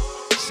that.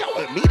 Shout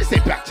at me, this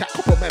ain't back chat.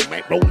 Couple men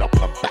might roll up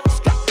and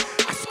backstrap.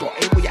 I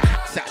got in with your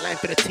hats at line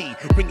for the T.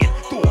 Ringing,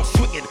 door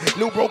swinging.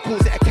 Lil bro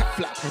calls it a cat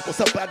flap.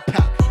 What's a bad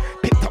pack?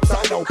 Picked up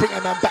Sino, bring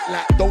a man back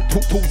like. Don't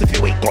talk tools if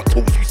you ain't got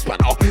tools, you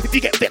spanner. If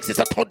you get vexed, it's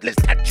a toddler's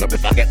tantrum.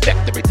 If I get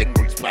vexed, everything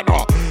moves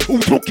spanner. Who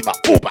talking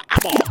about 4 but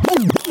ammo?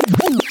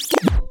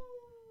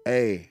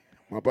 Hey,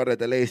 my brother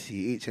DeLacy,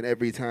 each and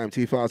every time,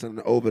 2000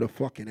 and over the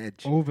fucking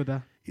edge. Over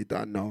there. You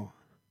don't know.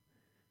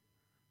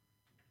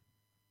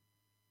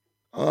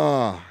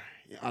 Oh,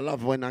 I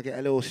love when I get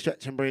a little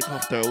stretch and break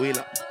after a wheel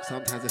up.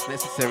 Sometimes it's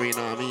necessary, you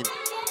know what I mean?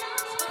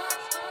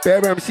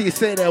 Bear MC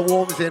say they're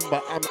warms in,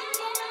 but I'm...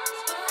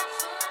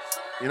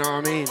 You know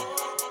what I mean?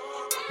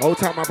 Hold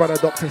tight, my brother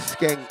Dr.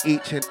 Skeng,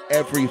 each and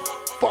every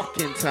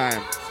fucking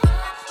time.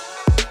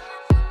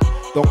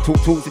 Don't talk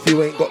tools if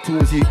you ain't got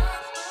tools, you.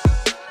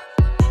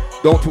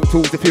 Don't talk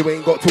tools if you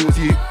ain't got tools,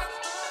 you.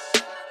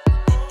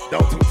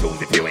 Don't talk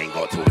tools if you ain't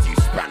got tools, you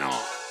spanner.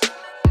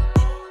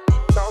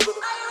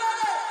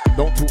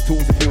 Don't talk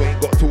tools if you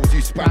ain't got tools,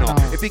 you spanner.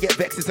 If you get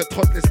vexed, it's a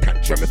toddler's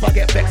tantrum. If I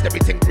get vexed,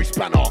 everything through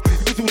spanner.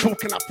 If you all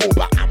talking, I fall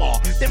back hammer.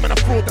 Them man a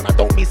fraud and I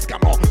don't mean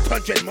scammer.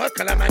 Turn dread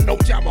Merkel, a man no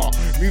jammer.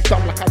 Move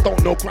dumb like I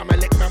don't know grammar.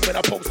 Lick man with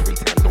a post 3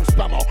 times, no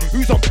spammer.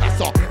 Who's on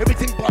passer?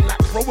 Everything bun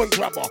like throw and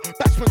grabber.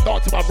 Batsman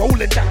dance to a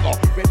rolling dagger.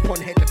 Red pun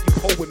head like you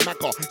pull with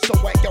magger. So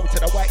white girl to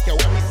the white girl.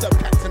 And we serve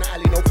packs in the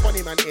alley. No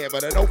funny man here,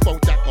 but a no phone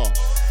jacker.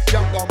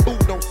 Young gun bull,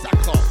 no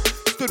sacker.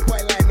 Stood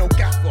white line, no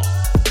gaffer.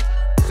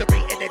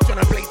 serrated edge on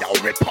a blade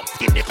that'll rip up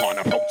skin. They can't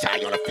approach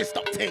high on a fist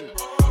up ting.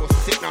 What's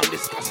sick now,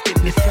 disgusting.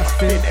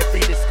 Every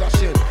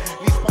discussion,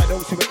 least by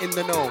those who are in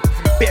the know.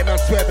 Better man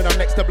swerving, I'm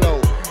next to blow.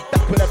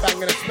 Back with a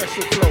bang and a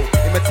special flow.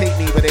 Imitate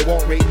me, but they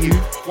won't rate you.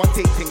 One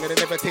take ting and they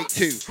never take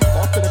two.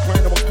 After the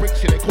grind, I'm on break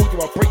shit. They call you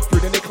a breakthrough,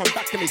 then they come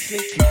back and they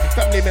snake you.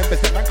 Family members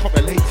that man can't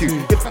relate to.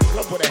 If that's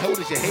love, what the hell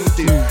does your hate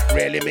do?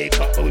 Rarely make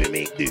up, but we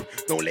make do.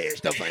 Don't let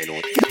it divine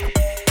on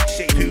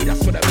shade who,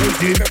 that's what I made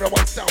do. If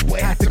everyone sound boy,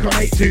 I have to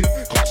create to.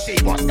 Can't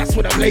shave us, that's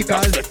what I blade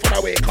does. Swift when I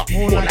wake up,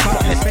 more like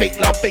this fake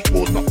love, fake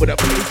walls, not what I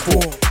blade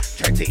for.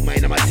 Try to take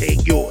mine, I'ma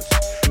take yours.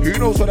 Who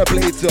knows what the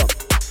blade's up?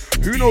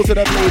 Who knows what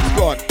the blade's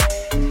gone?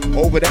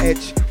 Over the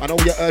edge, I know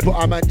you heard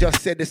what a man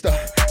just said. It's the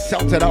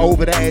sound to the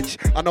over the edge.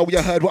 I know you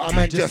heard what a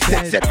man just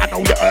said. I know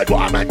you heard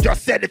what a man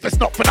just said. If it's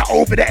not for the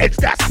over the edge,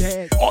 that's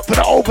not for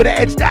the over the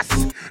edge,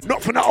 that's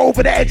not for the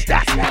over the edge,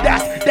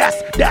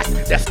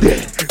 that's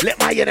dead. Let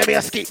my enemy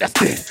escape, that's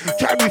dead.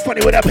 Try to be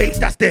funny with a pace,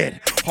 that's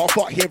dead. Half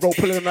heart hero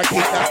pulling on a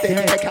cake, that's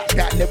dead. You catch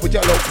that live with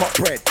your low cut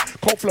bread.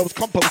 Cold flows,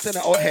 compost in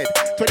the old head.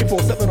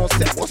 24/7 on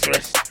set, what's the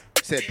rest?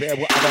 Said bear,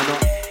 what have I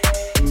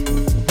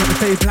not?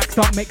 Say black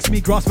stuff makes me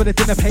grasp with a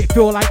dinner plate.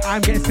 Feel like I'm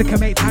getting sicker,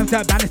 mate. Time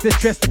to banish the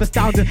stress of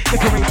astounding.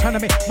 Decorate, trying to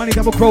make money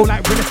that will grow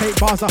like real estate.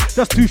 Bars are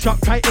just too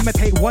sharp. Try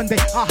imitate. One day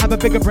I'll have a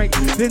bigger break.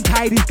 Then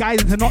tie these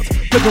guys into knots.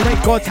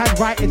 Liberate God's hand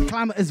writing.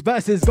 Calamitous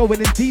verses. Going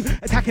in deep.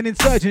 Attacking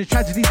insurgents.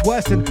 Tragedies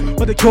worsen.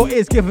 But the cure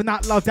is giving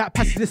out love. That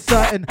passage is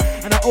certain.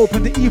 And I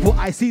open the evil.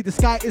 I see the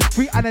sky is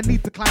free. And I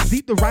need to climb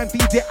deep. The rhyme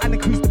feeds it and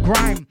increase the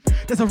grime.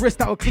 There's a risk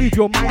that will cleave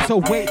your mind.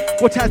 So wait.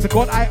 Watch as the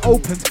God I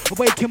opened.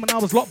 Awaken when I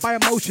was locked by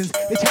emotions.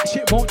 They chat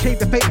shit won't change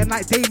the fate. And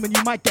like Damon,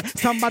 you might get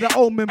some by the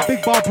omen,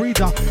 big bar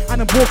breather.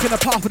 And I'm walking the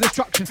path of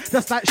destruction,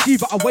 just like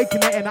Shiva,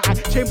 awakening in an eye,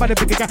 chained by the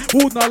bigger guy.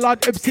 Holding a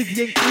large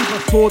obsidian cleaver,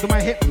 sword on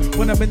my hip.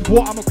 When I'm in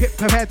war, I'm equipped,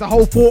 prepared to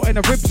hold fort in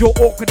the ribs. You're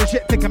awkward as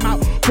shit, take them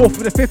out. 4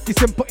 for the 50,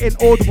 simple,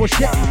 inaudible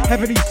shit.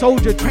 Heavily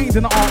soldier, trained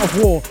in the art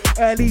of war.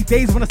 Early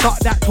days when I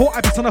started that talk,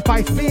 I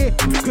personify fear.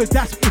 Cause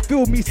that's what you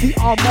feel me, see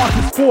our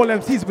martyrs fall.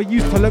 MCs we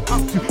used to look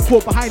up to,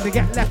 fall behind and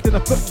get left in a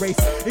foot race.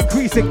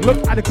 Increasing,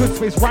 look at a good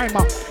space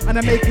rhymer. And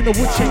I'm making the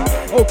wood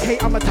shake. Okay,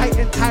 I'm a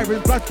titan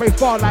tyrant, blood spray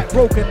far like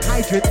broken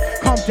hydrants.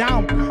 Calm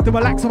down, then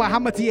relax so I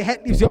hammer to your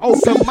head leaves your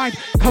open mind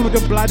covered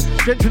in blood,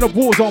 drenched in the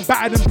war zone,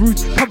 battered and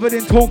bruised, covered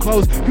in torn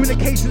clothes.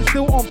 Communication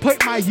still on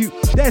point, my youth.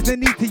 There's no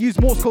need to use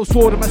Morse code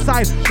sword on my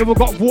side. Never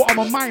got war on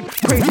my mind.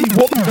 Crazy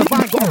walk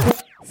divine,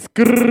 got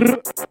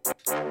skrrr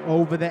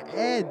over the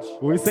edge.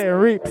 We say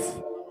reaps.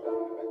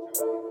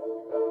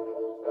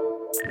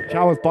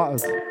 Showers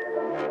butters.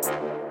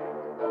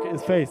 Look at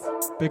his face.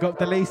 Big up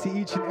the Lacey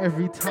each and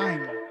every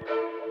time.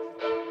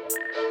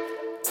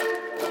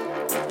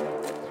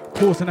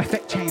 Cause and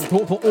effect chain,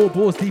 thought for all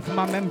balls deep in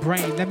my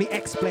membrane. Let me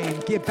explain,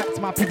 give back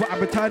to my people and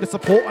return the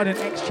support on an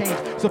exchange.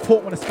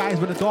 Support when the skies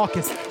were the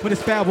darkest, when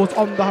despair was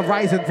on the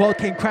horizon. World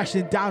came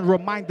crashing down,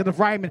 reminded of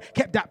rhyming.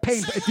 Kept that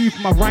pain, but it's deep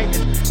in my writing.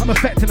 I'm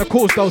affecting the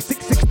cause though,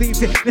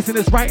 616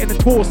 listeners right in the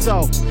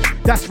torso.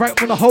 That's right,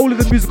 from the whole of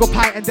the musical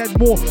pie and then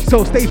more.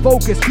 So stay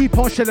focused, keep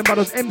on shelling, but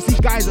those MC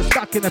guys are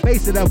stuck in the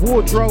base of their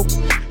wardrobe.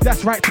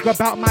 That's right, talk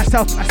about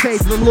myself, I say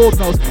to the Lord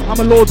knows. I'm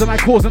a lord and I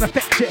cause and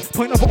effect shit.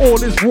 Point of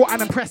all is raw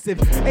and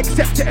impressive.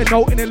 Accept it and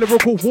know in a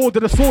lyrical war that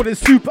the sword is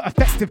super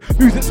effective.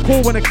 Music's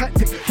cool and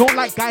eclectic. Don't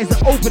like guys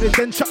that open it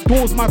then shut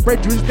doors. My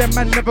brethrens, them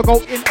man never go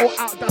in or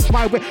out. That's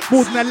why we're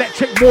more than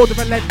electric, more than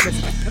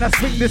relentless. And I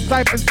swing this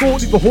side and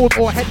sword, leave the horde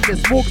or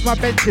headless. Morgues my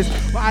benches,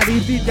 but I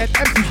leave these dead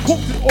MCs,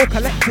 corpses all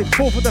collected.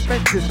 Fall for the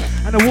fences,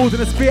 and the walls in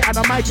the spear, and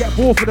I might get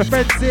ball for the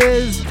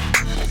fences.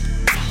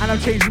 And I'm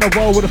changing the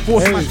world with the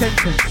force of my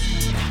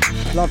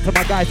sentence. Love to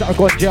my guys that have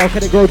gone jail,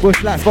 can it grow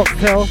bush like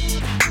foxtail?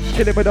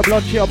 Chilling with a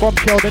blonde shell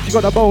bombshell, then she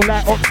got a bone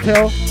like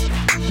oxtail.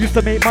 Used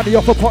to make money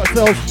off of pot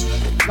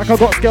sales, like I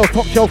got scales,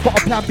 top shelf, got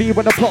a plan B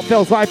when the plot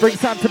fails. Why bring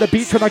Sam to the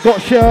beach when I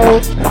got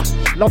shells?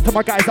 Love to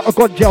my guys that have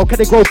gone jail, can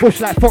they grow bush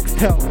like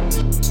foxtail?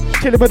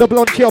 Chilling with a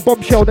blonde shell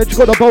bombshell, then she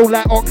got a bone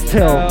like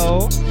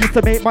oxtail. Used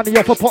to make money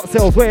off of pot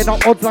sales, weighing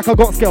up odds like I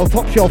got scales,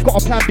 top shelf,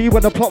 got a plan B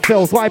when the plot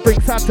fails. Why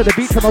bring Sam to the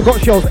beach when I got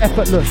shells?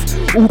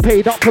 Effortless, all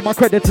paid up to my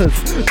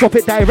creditors, drop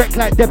it direct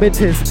like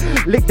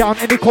debitors, lick down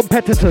any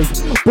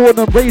competitors, born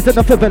and raised in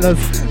the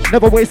favelas,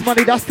 never waste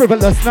money, that's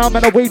frivolous. Now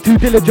man, I'm way too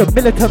diligent,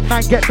 militant,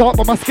 man get dark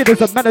but my skin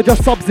is a manager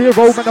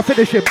sub-zero, man I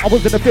finish him. I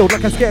was in the field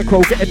like a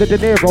scarecrow, getting the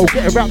dinero,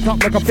 getting wrapped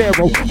up like a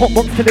pharaoh, hot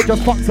box till it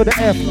just fucks with the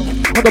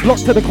airflow, on the block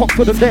to the cops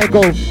with the there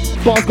go.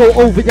 Bars go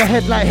over your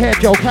head like hair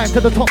gel, climb to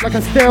the top like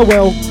a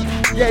stairwell.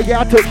 Yeah,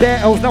 I took their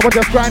L's, now I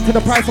just grind to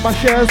the price of my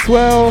shares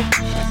swell.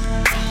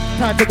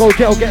 Time to go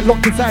jail, get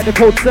locked inside the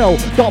cold cell.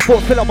 Dark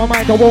thoughts fill up my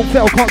mind, I won't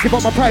fail, can't give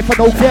up my pride for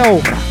no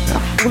girl.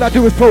 All I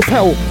do is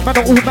propel, man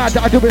I'm all mad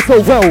that I do it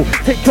so well.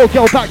 Take your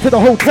girl back to the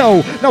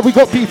hotel, now we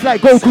got beef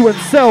like Goku and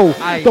Cell.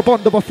 The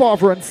bond of a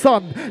father and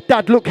son,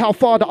 dad look how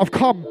far that I've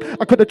come.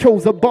 I could have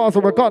chosen bars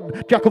or a gun,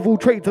 jack of all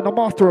trades and a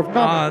master of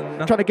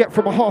none. Trying to get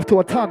from a half to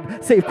a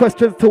ton, save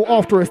questions till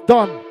after it's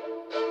done.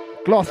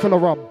 Glass full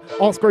of rum,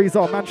 ask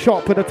Grazer, man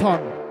sharp with a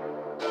tongue.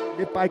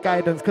 live by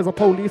guidance, cause the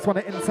police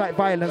wanna incite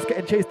violence.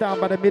 Getting chased down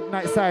by the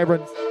midnight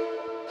sirens.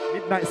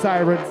 Midnight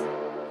sirens.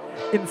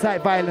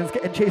 Incite violence,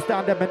 getting chased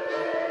down them.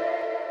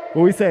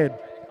 What we saying?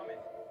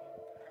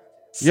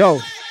 Yo.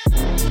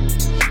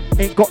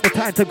 Ain't got the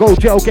time to go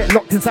jail, get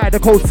locked inside a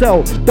cold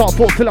cell. Dark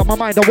thoughts fill up my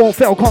mind, I won't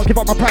fail. Can't give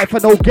up my pride for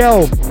no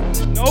girl.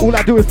 All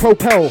I do is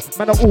propel.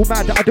 Man, I'm all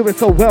mad that I do it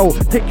so well.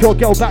 Take your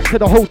girl back to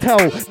the hotel.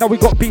 Now we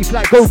got beef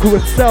like Goku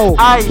and Cell.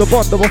 The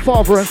bond of a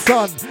father and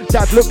son.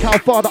 Dad, look how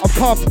far that I've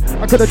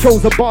come. I could have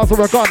chosen bars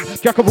or a gun.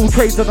 Jack of all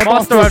trades and a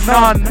master of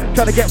none.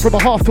 Trying to get from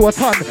a half to a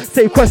ton.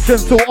 Save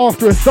questions till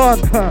after it's done.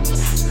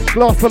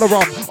 Glass full of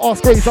rum.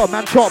 Ask razor,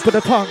 man sharp with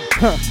the tongue.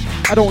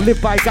 I don't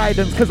live by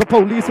guidance, cause the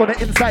police wanna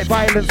incite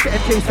violence.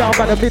 Getting chased down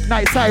by the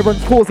midnight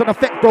sirens. Cause and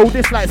effect, bro,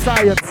 this like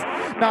science.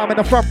 Now I'm in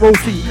the front row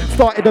seat.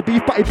 Started the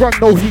beef, but it brung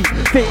no heat.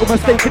 Fatal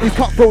mistake in these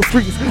cutthroat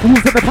streets.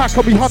 Who's in the pack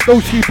and we hunt no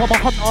sheep. I'm a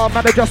hunter,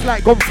 man, I just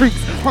like gone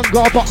freaks.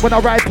 Hunger but when I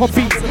ride pop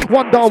beats.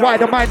 Wonder why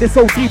the mind is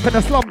so deep. In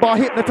a slumber,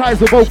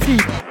 hypnotized with OP.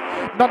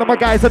 None of my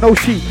guys are no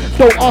sheep.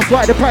 Don't ask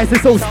why the price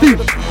is so steep.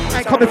 I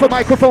ain't coming for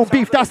microphone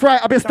beef, that's right,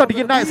 I've been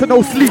studying nights and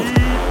no sleep.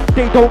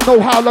 They don't know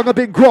how long I've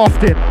been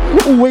grafting.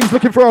 Always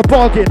looking for a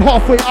bargain.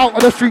 Halfway out on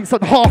the streets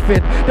and half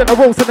in. Then I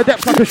rolls in the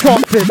depths like a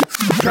shark fin.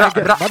 Try and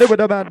get money with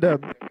the man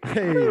them.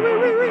 Hey.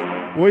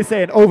 What we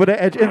saying? Over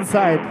the edge,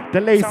 inside. The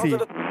Lacy.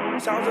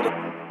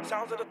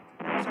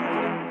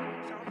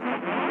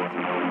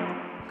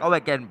 Go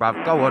again,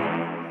 bruv. Go on.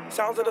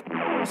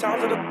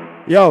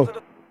 Yo.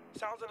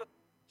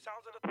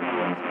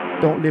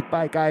 Don't live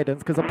by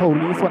guidance, cause the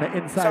police wanna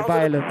incite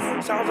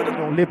violence.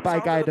 Don't live by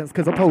guidance,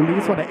 cause the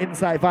police wanna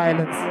incite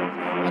violence.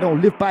 I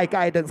don't live by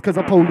guidance, cause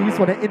the police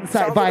wanna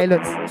incite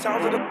violence.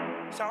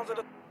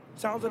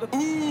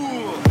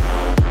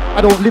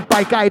 I don't live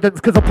by guidance,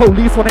 cause the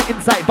police wanna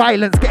incite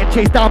violence. Getting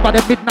chased down by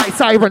the midnight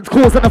sirens.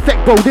 Cause and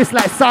effect, bro, this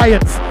like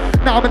science.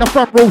 Now I'm in the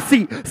front row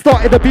seat.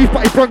 Started the beef,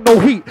 but it brung no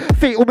heat.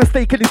 Fatal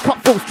mistake in these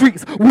cutthroat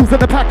streets. Wolves in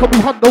the pack and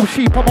we hunt no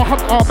sheep. I'm a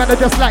hunter, man, I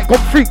just like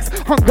gone freaks.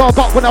 Hunger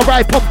but when I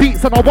ride pop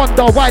beats. And I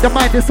wonder why the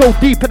mind is so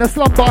deep. In a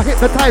slumber,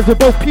 hypnotized with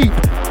both peep.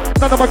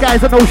 None of my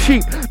guys are no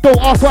sheep. Don't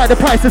ask why the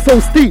price is so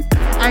steep.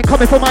 I ain't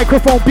coming for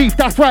microphone beef,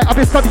 that's right, I've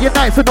been studying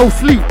nights and no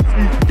sleep.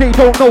 They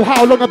don't know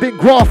how long I've been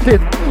grafting.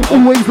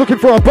 Always looking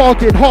for a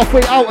bargain.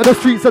 Halfway out of the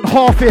streets and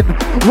half in.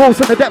 Rolls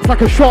in the depths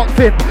like a shark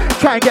fin.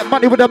 Try and get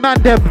money with a man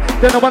them.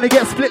 Then the money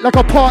gets split like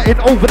a parting.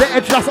 Over the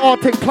edge, that's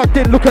Arctic plugged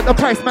in. Look at the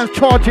price man's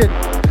charging.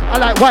 I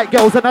like white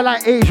girls and I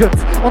like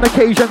Asians. On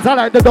occasions, I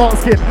like the dark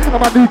skin. And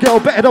my new girl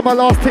better than my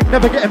last tick.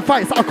 Never getting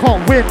fights that I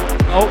can't win.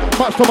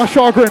 Much to my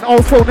chagrin, I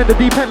was thrown in the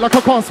deep end like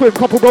I can't swim.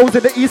 Couple rows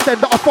in the east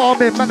end that I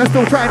farm in. Man, I'm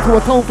still trying to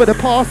atone for the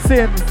past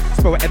sins.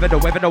 Spell whatever the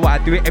weather, know I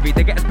do it every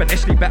day, get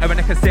exponentially better. And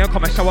I can say I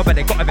come and shower, but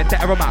they got a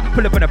vendetta on my.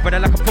 Pull up on a brother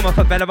like a former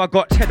favela. I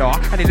got cheddar,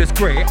 and it looks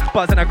great.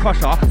 Buzz and a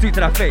crusher, sweet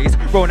to the face,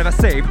 roll never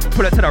save.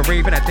 Pull it to the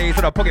rave in the days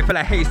with a pocket full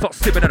of hay. Stop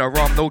sipping at the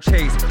rum, no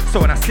chase.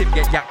 So when I sip,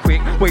 get yak quick.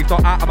 Waved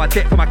not out of my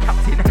deck for my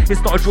captain.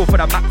 It's not a draw for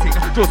the matting.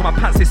 Draws on my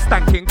pants is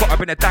stanking. Got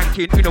up in a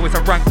danking, you know it's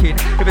a ranking.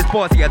 If it's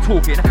bars, you're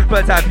talking.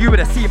 Birds eye view with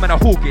a seaman are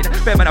hawking.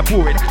 Bear man are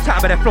boring. Chat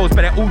about their flows,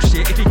 but they're all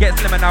shit. If he gets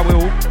slim and I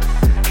will.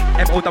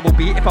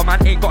 M-O-double-B, if a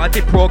man ain't got a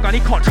dip or a gun, he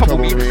can't trouble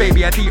me.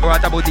 Baby, a D or a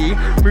double D.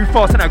 Move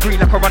fast and I green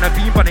like a runner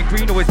beam. Running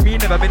green always me,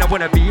 never been a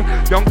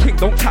wannabe. Young king,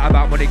 don't chat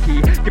about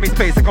monarchy. Give me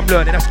space like I'm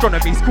learning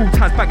astronomy. School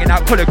times banging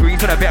out collard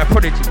greens on a bit of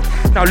prodigy.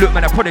 Now look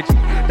man, a prodigy.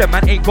 That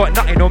man ain't got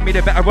nothing on me,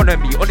 they better run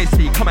on me.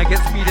 Honestly, come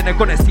against me, then they're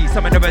gonna see.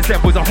 Someone that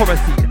resembles a horror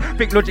scene.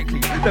 Think logically,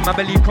 then man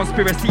believe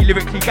conspiracy.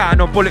 Lyrically,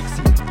 going on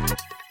bollocksy.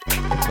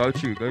 Go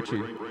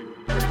to.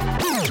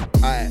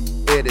 Alright,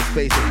 hear this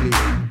basically.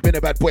 Been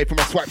a bad boy from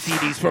my swap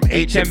CDs from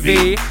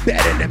HMV.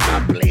 Better than them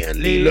man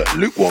blatantly. Look,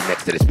 lukewarm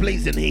next to this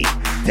blazing heat.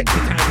 Take the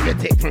time to get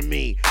take from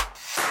me.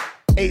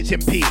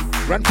 HMP,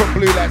 ran from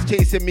blue lights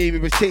chasing me, we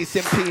was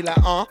chasing P like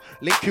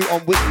link you on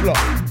which block,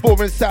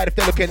 4 inside if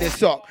they look in this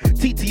sock,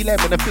 TT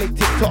Lemon, a flake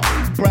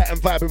TikTok, bright and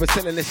vibe, we were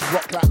selling this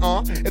rock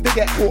like if they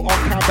get caught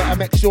on camera, I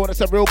make sure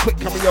that's a real quick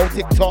cameo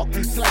TikTok,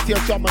 slide to your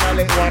drum and I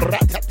lay one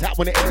rat tap tap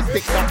when it in a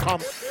stick don't come,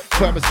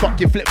 firm as fuck,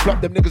 you flip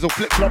flop, them niggas will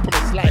flip flop on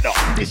a slider,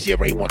 this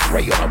year ain't wants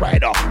Ray on a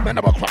rider, man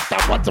I'm a cross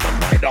down one to my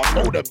grinder,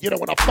 told them you don't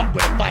wanna fuck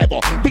with a fiver,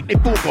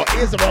 picnic fool got,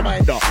 here's a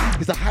reminder,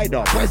 he's a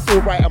hider, but it's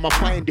alright I'ma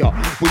find ya,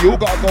 we all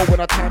gotta go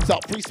when time's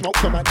up, free smoke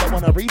for man that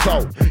wanna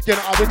revo. You're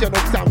not original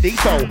Sound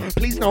Depot.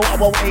 Please no, I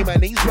won't aim at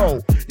these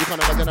roll. You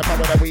can't imagine the power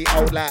that we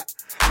old like.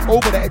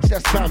 Over the edge,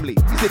 that's family.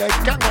 You see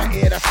that gang right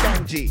here, that's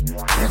Gang G.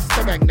 That's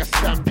the gang, that's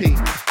Stampede.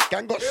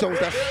 Gang got souls,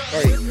 that's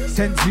right.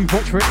 Send to,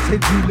 watch for it,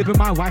 send to. Living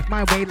my wife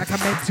my way like I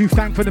meant to.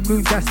 Thank for the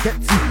moon, just get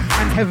to.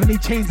 And heavenly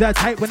chains are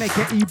tight when they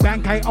get you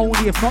bank. I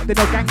only, if not, then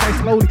they'll gang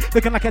die slowly.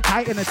 Looking like a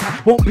titan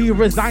attack, won't be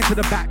resigned to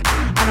the back.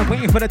 And I'm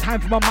waiting for the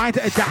time for my mind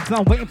to adapt. And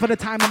I'm waiting for the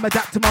time I'm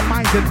adapting my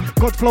mind. And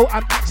God flow,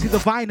 I'm actually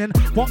divine. And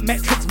what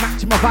metrics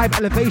matching my vibe?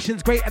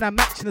 Elevation's great and I'm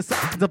matching the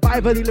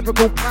survivor, the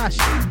lyrical clash.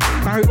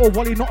 Barry or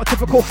Wally, not a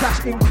typical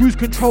flash. In cruise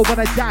control when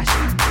I dash.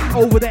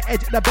 over the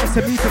edge, the best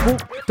of me to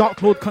walk.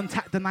 Dark Lord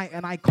contact the night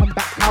and I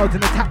combat clouds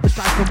and attack the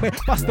strife from where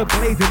Buster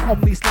Blades and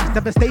Omni slash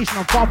devastation.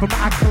 I'm far from an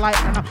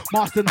acolyte and I'm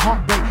mastering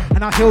heartbreak.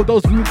 And I heal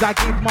those wounds I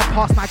gave my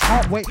past and I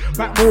can't wait.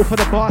 Rap more for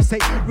the bar's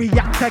sake.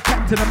 Reactor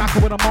captain, a macker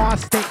with a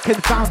Mars state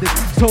confounded.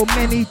 So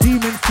many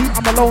demons, see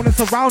I'm alone and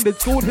surrounded.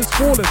 Sword has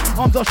fallen,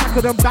 arms are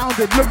shackled and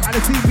bounded. Look at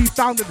the scene we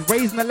founded,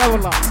 raising the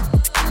level up.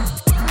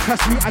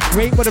 Trust me, I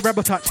create with a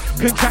rebel touch.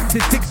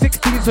 Contracted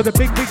 616, so the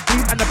big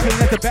beat and the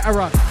pain is the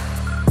better us.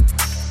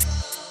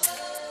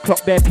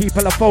 Clock their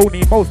people are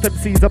phony, most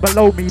MCs are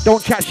below me.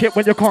 Don't chat shit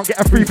when you can't get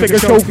a free figure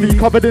trophy.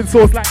 Covered in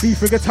sauce like beef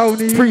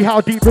rigatoni. Free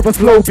how deep with a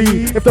slow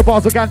beat. If the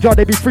bars were ganja,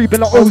 they be free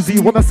Billa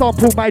Ozy. Wanna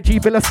sample my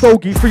G Billa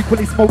Stogie.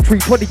 Frequently smoke tree,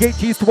 28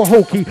 G's to a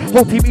hokey.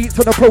 Whole team eats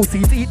for the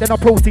proceeds, eat then I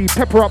proceed.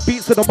 Pepper up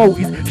beats for the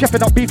moties.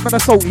 Chefing up beef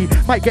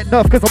Minnesota. Might get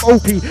nerfed cause I'm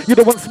OP. You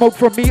don't want smoke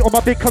from me or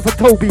my big cousin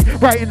Toby.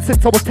 Writing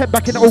since I was 10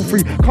 back in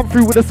 03. Come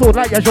through with a sword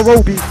like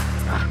Yajirobe.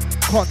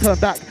 Can't turn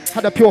back.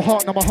 Had a pure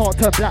heart, now my heart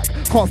turned black.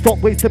 Can't stop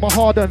wasting my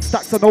hard-earned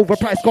stacks on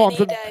overpriced garms,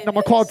 and now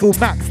my cards all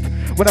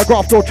maxed. When I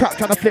graft or trap,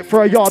 trying to flip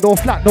for a yard or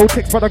flat, no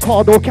ticks for the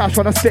card or cash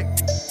on a stick.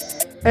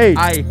 Hey,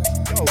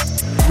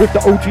 with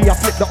the OG, I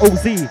flip the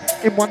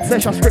OZ. In one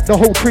sesh, I strip the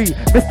whole tree.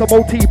 Mr.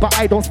 Moti, but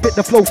I don't spit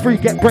the flow free.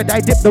 Get bread, I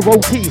dip the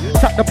roti.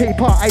 Sack the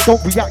paper, I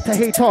don't react to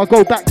hater.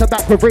 Go back to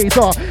back with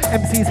razor.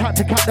 MCs had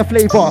to cap the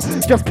flavor.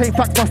 Just plain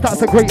facts, my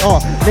stats are greater.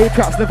 Lay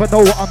traps, never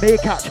know what I may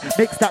catch.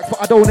 Make stacks,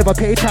 but I don't ever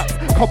pay tax.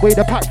 Come weigh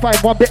the pack, find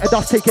one bit of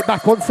dust, take it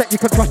back on set. You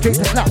can frustrate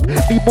the slap.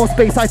 Need more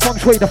space, I feng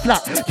shui the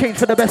flat. Change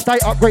for the best, I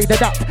upgrade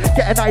adapt.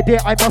 Get an idea,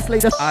 I must lay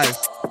the. Aye.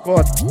 Go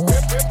on.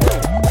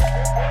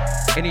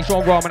 Any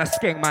genre, man, a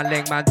skeng, man,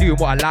 leng, man, doing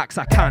what I likes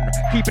I can.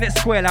 Keeping it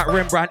square like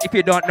Rembrandt. If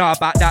you don't know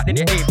about that, then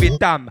you ain't been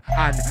damn.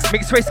 And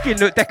mixed race skin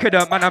look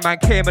decadent, man, a man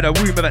came with a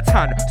womb of a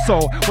tan.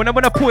 So when I'm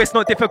on a pour, it's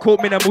not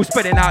difficult, minimal,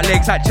 spreading out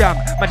legs like jam.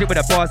 Magic with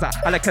the bars like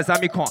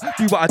Alakazam, you can't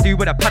do what I do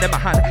with a pad in my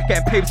hand.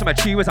 Getting paid from a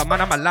tree was a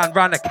man on my land.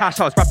 Round the cash,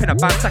 I was rapping a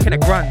band, stacking the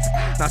grands.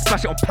 Now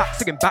splash it on packs,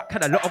 singing back,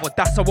 had a lot of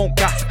audace, I won't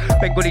gas.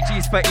 Bengali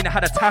G's 13, I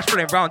had a tash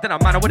rolling round. Then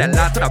a man with a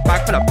lads and a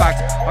bag full of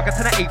bags. I can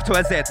turn an 8 to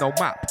a Z, no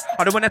map.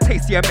 I don't wanna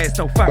taste the MS,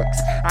 no thanks.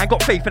 I ain't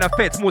got faith in the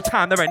feds, more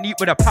time than a neat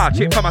with a pouch,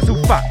 it for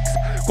myself facts.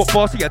 Got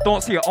boss, so you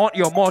don't see your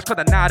auntie or march, cause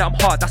I know that I'm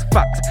hard, that's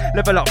facts.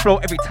 Level up flow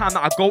every time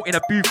that I go in a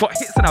booth, got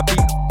hits and I beat.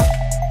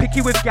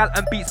 Picky with gal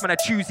and beats, man, I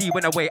choosy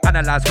when I wait,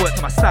 analyse, work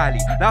to my style.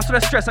 Last for the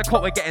stress, I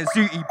caught with getting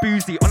zooty,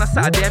 boozy. On a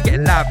Saturday, I'm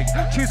getting lively.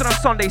 Tuesday on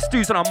Sunday,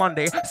 stews on a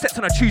Monday. Sets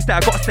on a Tuesday,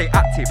 I gotta stay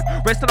active.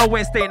 Rest on a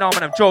Wednesday, now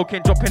man, I'm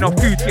joking. Dropping off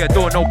food to your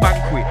door, no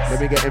banquets.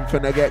 Let me get in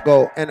from the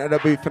get-go. Enter the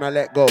booth and I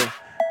let go.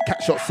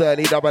 Catch shots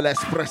early, double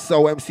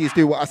espresso. MCs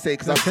do what I say,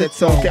 cause I said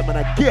so. Get man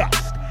a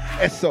gas.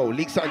 SO,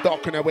 leaks something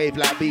dark on a wave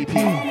like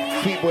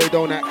BP. Sweet boy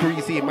don't act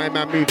greasy, my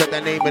man move at the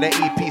name of the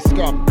EP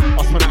scum.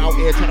 Us man out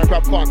here trying to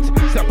grab funds,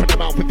 step in the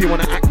mouth if you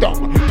wanna act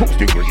dumb. Talks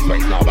 2 degrees, but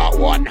it's not about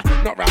 1.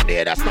 Not round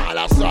here, that's not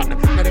our son.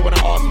 Now they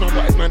wanna ask man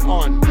what is man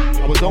on.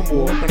 I was on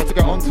war, then I took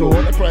it on tour.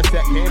 The first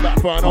set came back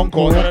for an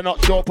encore. Then I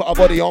not sure, put a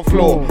body on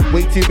floor.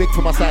 Way too big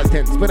for my size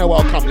 10. It's been a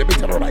while, come, let me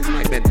terrorize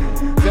my men.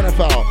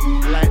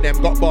 Xenophile, like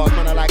them, got bars,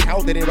 man, I like how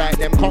did they write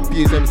them?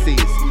 Confuse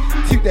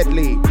MCs. Too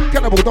deadly,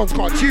 cannibal dons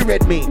can't chew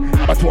red meat.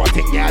 I'm a twat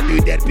thing, yeah, I do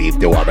dead beef,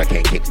 do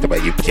hurricane kicks to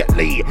where you Jet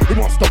Li. Who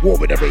wants to war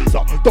with a razor?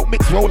 Don't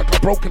mix roll like a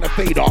broken a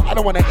fader. I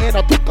don't wanna hear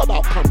no talk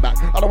about comeback.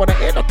 I don't wanna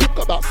hear no talk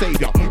about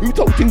savior. Who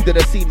told you that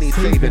I see me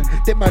saving?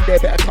 Them man there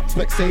better top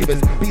spec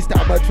savers. Beast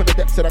that emerge from the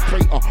depths of the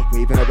crater.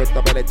 Waving a red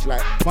double edge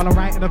like. While I'm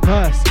writing a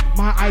verse,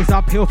 my eyes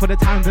are peeled for the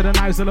times that the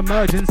knives will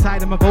emerge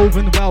inside them,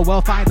 evolving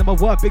well, find them a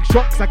worth. Big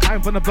shocks, I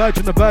climb from the verge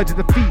of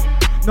defeat.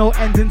 No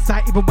end in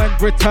sight, even when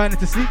returning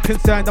to sleep.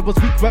 Concerned, I was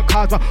weak, work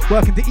hard, but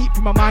working to eat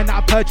from my mind. That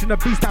I perch on a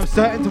beast, I'm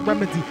certain to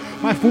remedy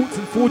my thoughts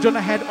and forge on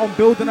ahead on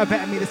building a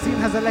better me. The scene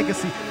has a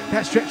legacy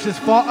that stretches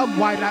far and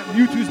wide, like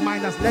Mewtwo's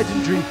mind, that's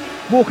legendary.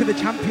 Walking the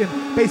champion,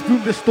 bass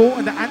boom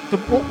distorting the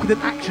anthem, awkward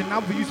in action. Now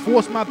we use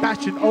force my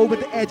bashing over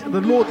the edge of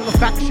the lord of the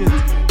factions,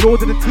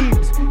 lord of the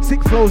teams.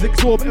 Sick flows,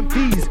 exorbitant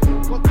fees.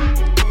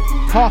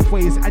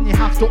 Pathways, and you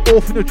have to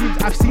orphan your dreams.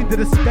 I've seen the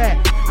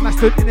despair, and I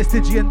stood in the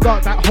Stygian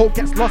dark. That hope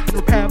gets lost in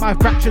repair. My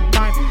fractured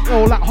mind,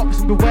 all that hops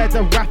and beware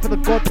the wrath of the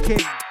God King.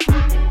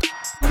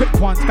 Quick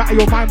ones, batter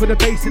your mind with a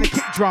bass and a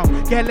kick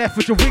drum. Get left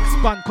with your wig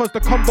spun, cause the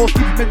combo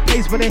keeps them in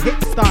place when they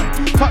hit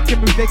stun. Fucking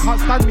moves, they can't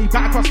stand me.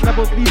 Back across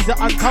levels, leaves it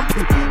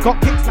uncomfy.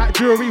 Got kicks like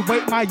jewelry,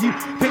 wait my you.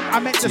 Think I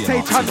meant to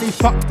say Chun-Li,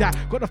 fuck that.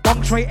 Got the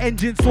feng shui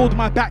engine, sword in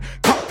my back.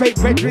 Cut fake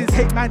renderings,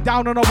 hit man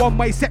down on a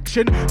one-way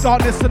section.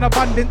 Darkness and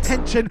abundant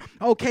tension.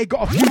 Okay,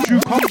 got a few true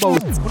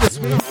combos. Wanna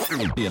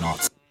swing? Be an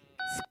art.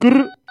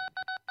 Skrr.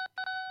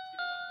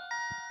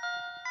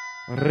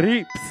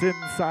 Reaps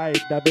inside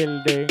the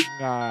building.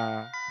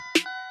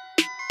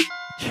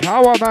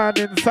 Chower man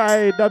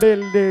inside the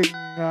building.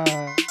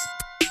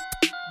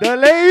 The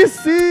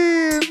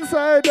Lacy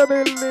inside the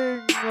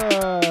building.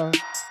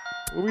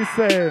 What we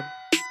saying?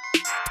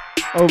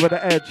 Over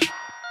the edge.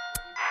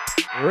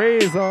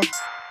 Razor.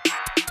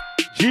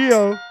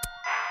 Geo.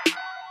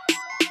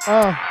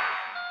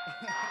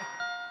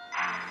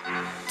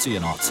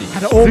 TNRT.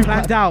 Had it all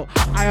planned out.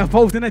 I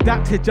evolved and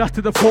adapted just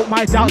to defeat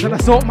my doubts, and I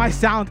sought my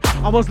sound.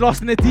 I was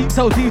lost in the deep,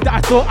 so deep that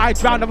I thought I'd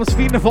drown. I was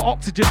feeling for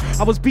oxygen.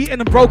 I was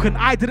beaten and broken.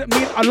 I didn't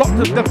mean a lot.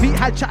 The defeat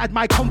had shattered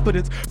my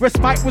confidence.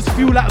 Respite was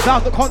fuel like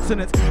velvet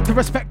consonants. To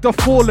respect the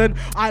fallen,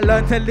 I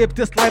learned to live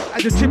this life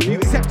as a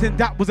tribute. Accepting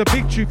that was a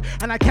big truth,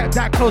 and I kept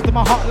that close to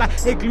my heart like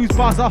igloos.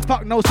 Bars are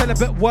fuck no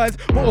celibate words.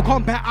 Mortal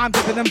Kombat, I'm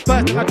better than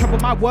first, and I trouble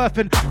my worth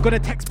and got a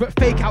textbook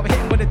fake out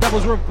hitting when the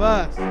devil's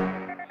reversed.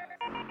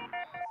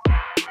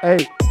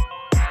 Hey,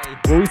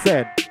 what we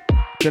said?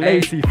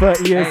 DeLacy,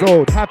 30 years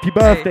old. Happy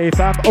birthday,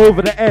 fam.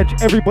 Over the edge.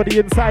 Everybody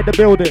inside the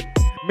building.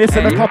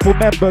 Missing a couple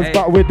members,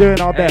 but we're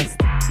doing our best.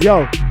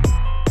 Yo,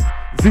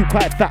 Zoot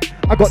quite fat.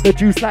 I got the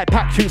juice like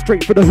pack, shoot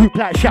straight for the hoop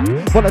like Shaq.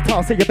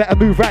 Volatile, say you better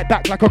move right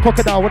back like a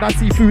crocodile. When I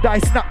see food, I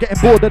snap, getting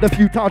bored of the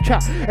futile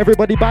chat.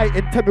 Everybody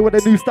biting, tell me where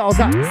the new style's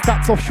at.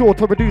 Stats offshore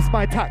to reduce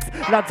my tax.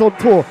 Lads on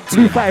tour,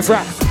 blue 5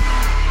 racks.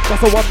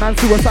 That's a one-man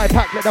suicide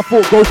pack. Let the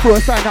thought go through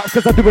a sign out,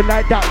 cause I do it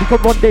like that. We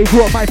can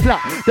rendezvous at my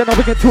flat, then I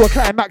bring it to a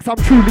climax. I'm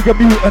truly a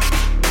mutant.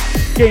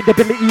 Gained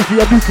abilities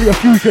via nuclear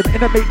fusion.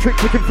 In a matrix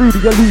looking through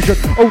the illusion.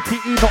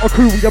 OTE, not a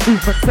crew, we a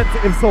movement,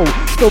 sensitive soul.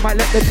 Still might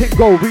let the thing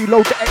go.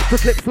 Reload the extra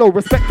clip flow.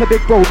 Respect the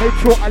big bro. Made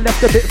sure I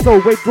left a bit so.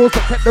 Weight draws,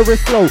 but kept the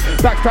wrist slow.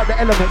 Backstrap the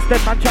elements,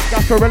 then man chat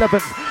gas for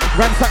relevance.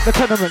 Ransack the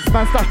tenements,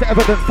 man stash the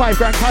evidence. 5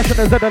 grand cash and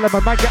a Z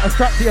element. Man get a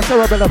strap to your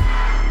cerebellum.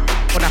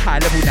 On a high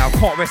level now,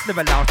 can't rest,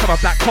 never lounge. I'm a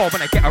black car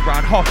when I get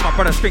around. Half my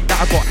brothers think that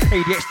I got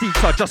ADHD,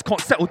 so I just can't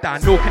settle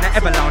down. Nor can I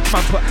ever lounge.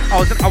 Man put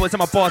hours and hours in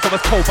my bars, I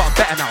was cold, but I'm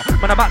better now.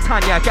 Man, about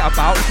time, yeah, I get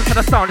about. Listen to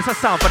the sound, it's a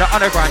sound for the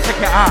underground, check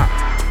it out.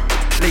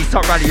 Lace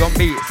up rally on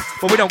beats,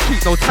 but we don't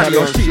keep no tally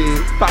or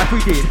sheets. But if we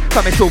did,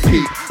 fam, it's all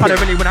peak. I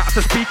don't really want to have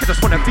to speak, I just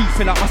want to beat.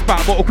 Fill out my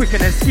spout, bottle quicker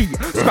than ski.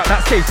 Scrap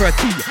that stage for a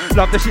tea.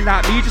 Love that she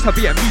like me, just to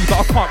be a me.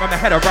 But I can't run my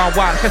head around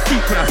wild. Like a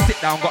seat when I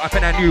sit down, got up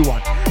in a new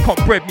one.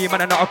 Can't bread me,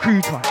 man, I'm not a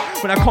crude one.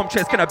 When I come to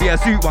it's gonna be a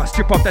zoot one.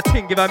 Strip off the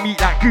ting, give her meat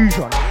like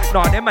Goujon.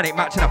 Nah, them man ain't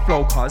matching a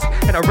flow, cuz.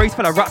 In a race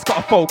full of rats, got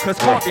a focus.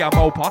 Can't be a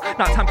moper,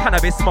 nighttime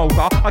cannabis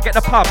smoker. I get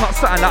the pub, not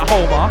something like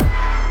Homer.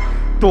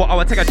 Thought I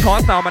would take a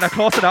chance now, I'm in a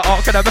class in the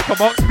art, gonna make a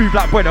mock, smooth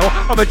like Bueno.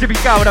 I'm a Jimmy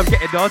Gow and I'm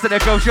getting those, and the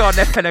girls are on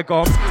their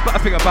pentagrams. But I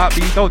think about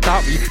me, don't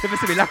doubt me. Never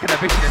see me lacking a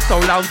vision, it's so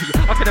lousy.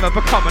 I can never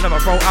become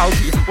another bro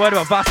outie. Word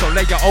of advice, don't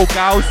let your old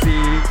gal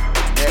see.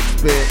 Next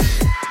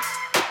bitch.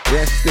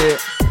 Rest it.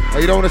 Oh,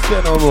 you don't want to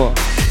spit no more?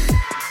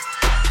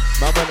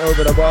 Man went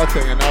over the bar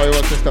thing and now he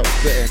wants to stop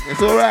spitting.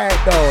 It's alright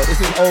though,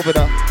 this is over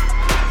the...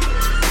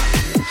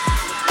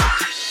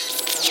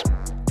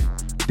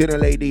 Dinner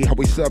lady, how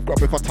we serve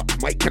grub if I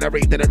touch mic, can I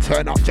rate, then it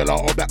turn up,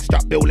 gelato,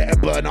 backstrap, bill, let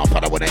it burn up,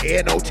 I don't wanna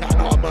hear no chat,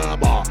 no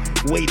murmur,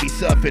 wavy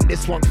surfing,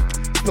 this one,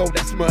 flow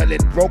that's Merlin,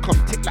 bro come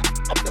tick like,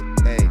 up the,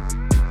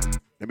 hey,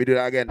 let me do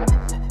that again.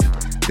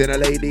 Dinner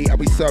lady, how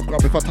we serve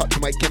grub if I touch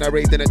mic, can I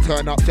rate, then it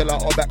turn up,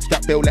 gelato,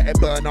 backstrap, bill, let it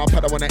burn up,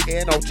 I don't wanna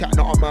hear no chat,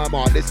 not a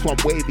murmur, this one,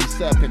 wavy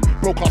surfing,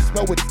 bro can't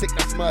smell with stick,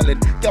 that's Merlin,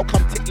 girl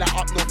come tick like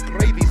up, no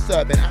gravy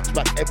serving,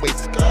 hatchback, headway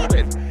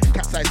skirting.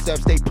 Cats I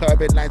serve, stay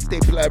purring, lines stay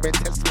blurring,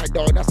 test my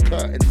dog, that's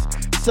curtains.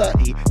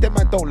 30, them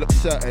man don't look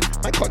certain.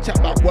 Man can't chat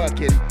about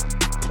working,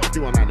 can't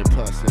do online in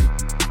person.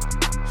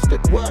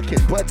 Stood working,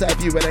 bird's eye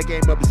view of the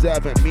game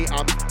observant. Me,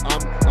 I'm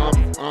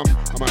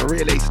a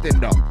real ace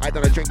stinder. I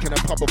done a drink in a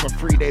pub of a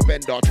 3-day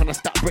bender. Tryna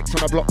stack bricks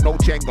on a block, no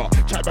Jenga.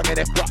 Try banging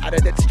F but at a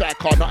dead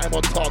striker, nothing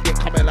on target,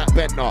 coming like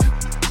Bender.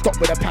 Stop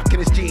with a pack in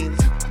his jeans.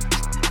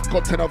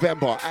 Got to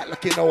November, act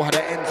like you know how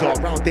the ends are.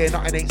 Round there,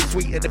 nothing ain't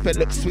sweet, and if it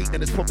looks sweet,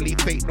 then it's probably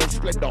fake, no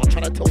splendor.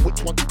 Tryna tell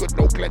which one's good,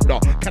 no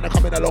blender. Can I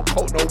come in a long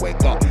coat, no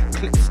Wenger?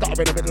 Clip star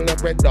in the middle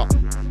of render.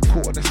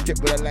 Caught on a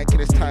strip with a lank in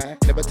his tie.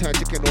 Never turn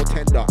chicken or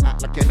tender.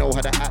 Act like you know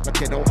how to act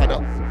like you know how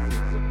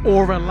to.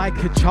 Aura like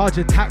a charge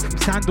attack from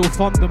Sandal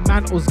from the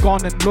mantle's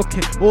gone and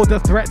looking. All the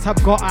threats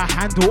I've got a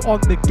handle on.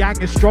 The gang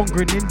is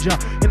stronger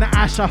ninja. In the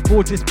ash I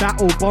forge this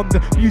battle bond.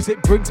 The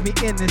music brings me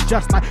in. It's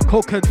just like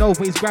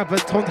Coca-Nova's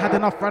graviton. Had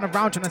enough run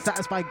around trying to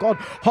satisfy God.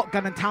 Hot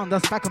gun in town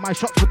does back of my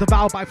shots with the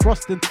vow by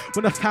Froston.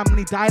 When the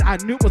family died I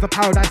knew it was a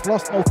paradise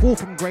lost. No fall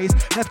from grace.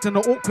 Left in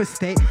an awkward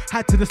state.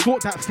 Had to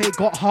distort that fate.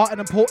 Got heart an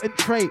important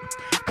trait.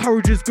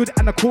 Courage is good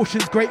and the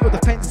caution's great. Your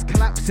defense is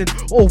collapsing.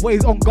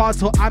 Always on guard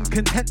so I'm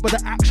content with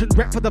the action.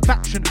 Rep for the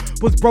faction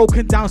was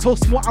broken down so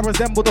small I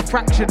resemble the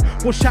fraction.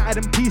 Was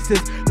shattered in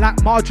pieces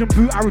like margin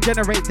boot. I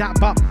regenerate that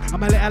but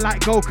I'm a little like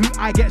Goku.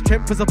 I get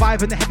strength for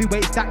surviving the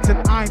heavyweight stacks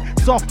and I'm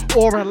soft.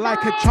 Aura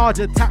like a charge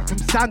attack from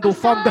Sandal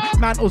from the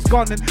mantle's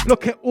gone. And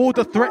look at all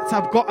the threats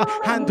I've got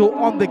a handle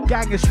on. The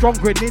gang is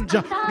stronger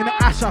ninja. In the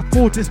ash I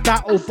forge this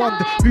battle bond.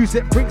 The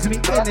music brings me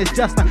in. It's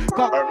just like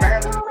God.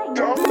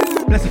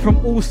 Blessed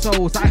from all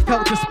souls, I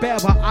felt despair,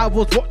 but I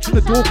was watching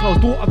the door close.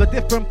 Thought of a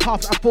different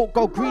path that I thought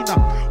go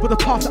greener, with a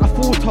path that I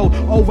foretold.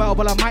 Oh well,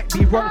 I might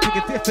be wrong. Take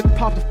a different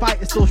path to fight,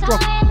 it's still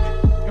strong.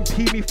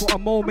 Impede me for a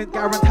moment,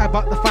 guaranteed,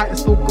 but the fight is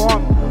still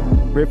gone.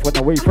 Riff went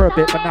away for a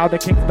bit, but now the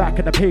king's back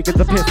and the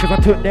pagans are pissed. Cause I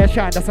took their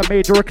shine, that's a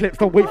major eclipse.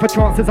 Don't wait for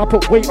chances, I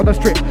put weight on the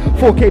strip.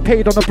 4K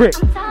paid on the brick,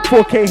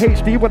 4K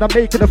HD when I'm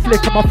making a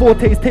flick. And my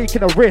forte's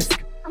taking a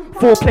risk.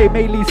 Foreplay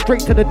melee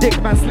straight to the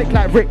dick, man, slick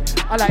like Rick.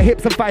 I like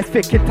hips and thighs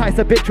thick, entice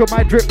a bitch with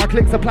my drip. My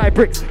clicks supply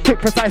bricks, quick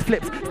precise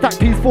flips. Stack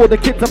peas for the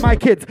kids and my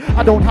kids.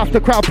 I don't have to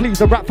crowd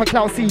please, a rap for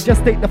clout C.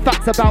 Just state the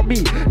facts about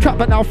me. Trap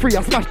but now free,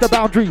 I smash the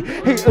boundary.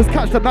 Haters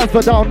catch the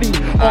Mazda down knee.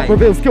 Art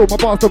reveal skill, my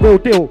bar's the real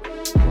deal.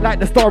 Like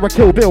the star of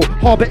Kill Bill,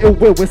 harbour ill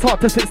will, it's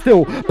hard to sit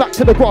still. Back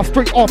to the grass,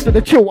 straight after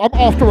the chill, I'm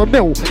after a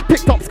mill.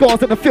 Picked up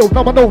scars in the field,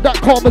 now I know that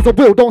calm as a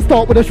will. Don't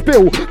start with a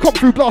spill, come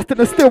through blasting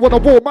the steel on a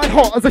wall. My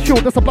heart as a shield,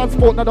 that's a blood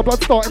sport, now the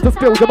blood starting to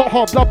spill. You're not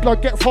hard,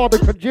 blood gets hard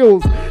and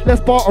congeals.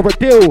 Let's barter a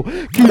deal,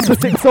 Q's the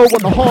 6-0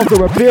 when the halves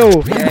are a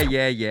bill.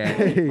 Yeah.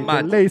 Hey,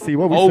 Mad. Lacey,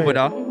 what we Over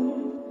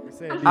saying?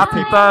 there.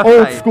 Happy birthday.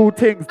 Old school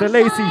things, the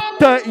Lacey,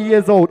 30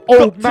 years old,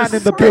 old man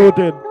in the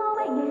building.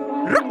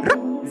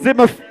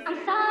 Zimmer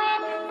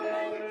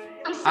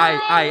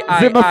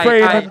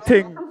frame and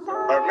ting.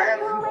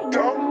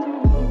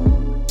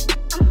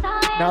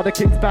 Now the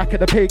king's back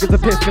and the pagans are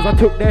pissed cause I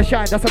took their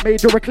shine, that's a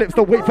major eclipse.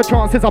 Don't wait for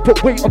chances, I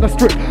put weight on the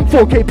strip.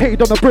 4K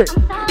paid on the brick,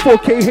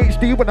 4K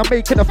HD when I'm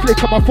making a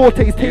flick and my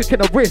forte's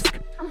taking a risk.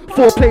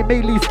 Foreplay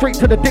melee straight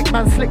to the dick,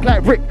 man, slick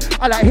like Rick.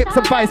 I like hips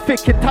and thighs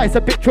thick, entice a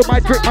bitch with my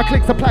drip. My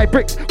clicks apply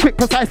bricks, quick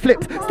precise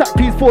flips. Stack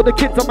peas for the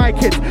kids and my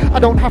kids. I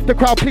don't have to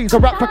crowd please, a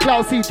rap for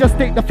clout C. Just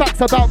state the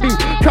facts about me.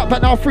 Trap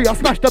but now free, I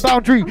smash the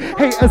boundary.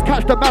 Haters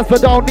catch the Mazda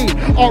down knee.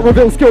 Art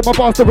reveal skill, my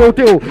bar's the real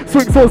deal.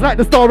 Swing swords like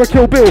the star of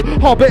Kill Bill.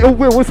 Harbour ill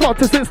will, it's hard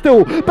to sit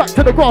still. Back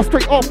to the grass,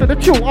 straight after the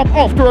chill. I'm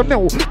after a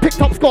mill.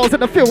 Picked up scars in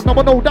the field, now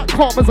I know that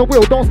calm as a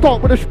will. Don't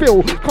start with a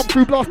spill. Come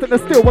through blasting the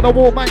steel when I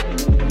wore my...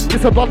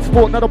 It's a blood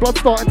sport, now the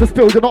blood's starting to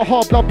spill. You're not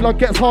hard, blood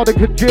gets hard and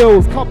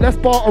congeals. Come, let's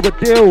barter a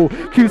deal.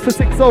 Q's for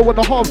 6-0 when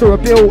the halves are a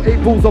bill.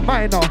 8 balls are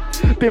minor.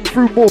 Been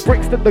through more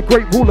bricks than the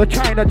Great Wall of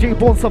China.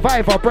 J-born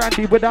survivor,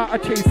 brandy without a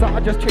chaser. I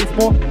just chase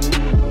more.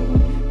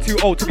 Too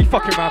old to be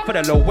fucking around for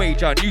the low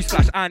wager.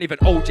 Newsflash, I ain't even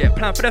old yet.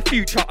 Plan for the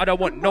future, I don't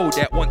want no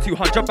debt. Want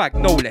 200 bag,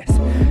 no less.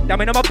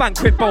 Damn it, I'm a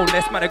banquet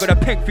boneless. Man, I got a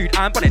pink food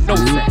and but it no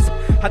cess.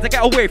 Had to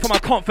get away from my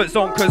comfort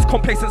zone cause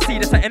complacency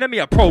is an enemy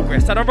of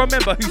progress. I don't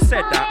remember who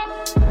said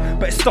that,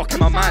 but it's stuck in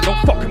my mind, don't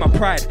fuck with my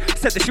pride.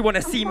 Said that she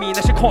wanna see me,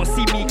 now she can't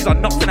see me cause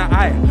I'm knocked in her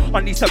eye.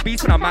 Unleash the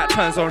beast when I'm at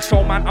turns on.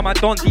 Show man, I'm a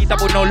Don D,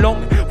 double no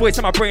long. Voice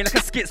in my brain like a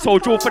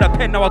schizo, draw for the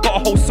pen, now I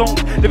got a whole song.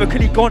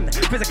 Lyrically gone,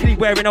 physically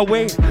wearing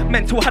away.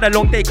 Mental had a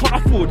long day,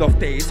 can't afford off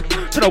days.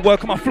 Should I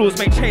work on my flaws,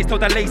 make change,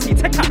 told that Lacey,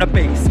 take out the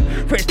bass.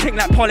 French ting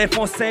like Parle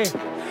Francais.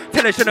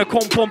 Tell her shouldn't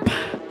come pump.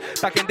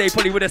 Back in day,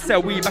 probably would have said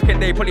we. Back in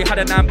day, probably had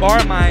a 9-bar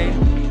of mine.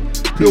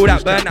 Blow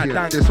that, burn that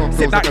down.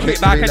 Sit back,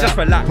 kick back, and just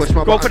relax. Push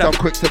my Go for buttons, I'm the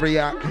quick to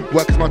react.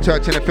 Work is my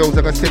church and it feels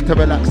like a sin to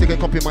relax. You can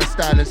copy my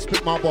style and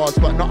spit my bars,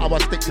 but not how I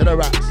stick to the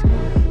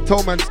raps.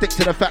 Told man stick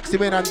to the facts, he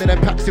went under them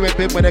packs, he went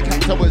bin with the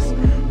cats. I was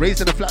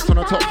raising the flats on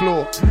the top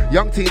floor.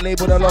 Young teen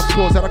labelled I lost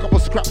scores, had a couple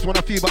scraps, won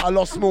a few but I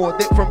lost more.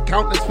 Dick from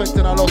countless fence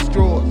and I lost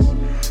draws.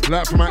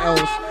 Learned from my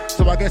L's,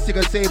 so I guess you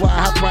can say what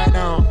I have right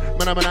now.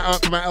 Man, I'm gonna earn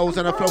from my L's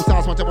and the flow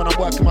sounds much when I'm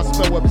working my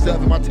spell,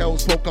 observing my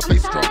tails, poker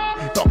face strong.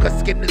 Darker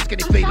skin and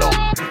skinny feet long.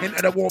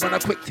 Into the warm and a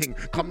quick thing.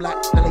 Come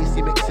like the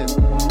Lacey mixing.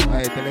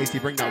 Hey, the Lacey,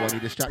 bring that one. You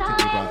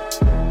distracted me,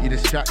 bro. You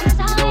distracted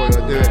me. You know what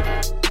you're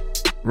doing.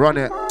 Run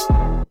it.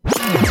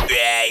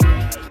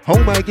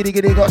 Oh my giddy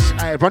gosh,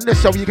 I run the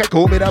show, you can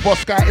call me the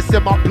boss guy. It's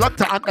in my blood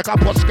to hunt like a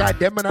boss guy.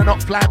 Them and I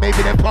not fly,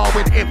 maybe they par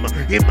with him.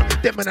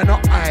 Them and I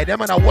not I, them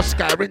and I wash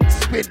guy, rinse,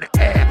 spin,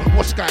 air.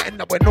 Wash guy,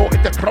 end up with no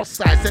in the cross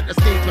side. Set the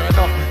stage when I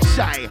not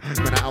shy.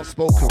 When I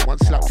outspoken, one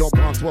slap John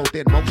Barnes well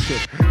in motion.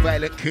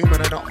 Violent coon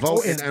when I not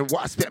voting. And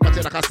what I spit,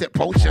 imagine like I sit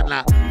potion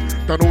like.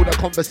 Done all the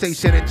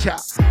conversation and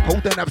chat.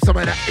 Holding up some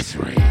of that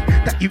Israel.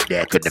 That you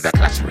there could never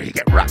clash Ray.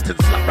 Get wrapped and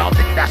slapped round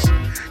and dash.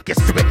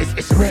 Guess to it is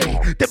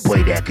Israel. Them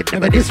boy there could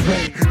never this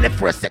way. Left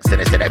for a sex and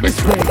they said I miss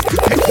Ray.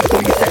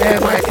 People used to air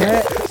my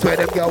head. Swear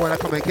them girl when I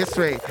come and kiss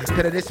Ray.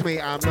 Tell her this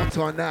way, I'm not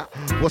on that.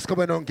 What's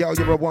going on, girl?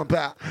 You're a one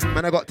back.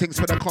 Man, I got things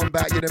for the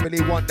combat. You don't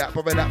really want that.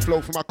 Brother, that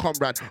flow from my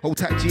comrade. Hold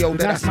tight, G.O.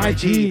 That's my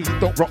G.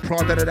 Don't rock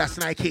Prada, that's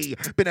Nike.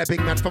 Been a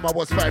big man from I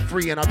was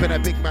 5'3", and I've been a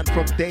big man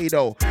from day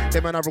though.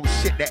 Them man I roll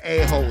shit, the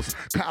a-holes.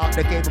 Cut out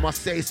the game, I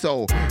must say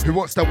so. Who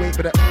wants to wait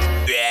for the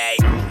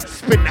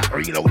spin that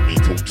reload, me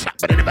talk chat,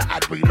 but I never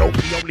had reload.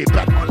 Be only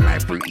bad online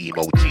through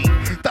emoji.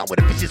 Down with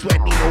the fishes where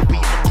Nino be.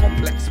 I'm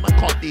complex, man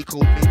can't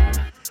decode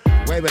me.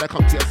 Where will I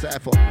come to your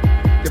cipher?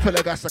 You fill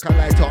a gas like a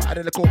lighter. I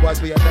did the cool boys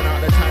for you, then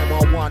out the time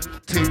on 1,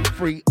 2,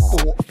 3,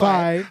 4,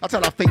 5. I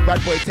tell I think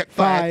bad boy take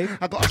 5.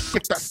 I got a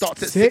shift that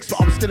starts at 6,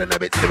 but I'm still in a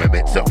bit, doing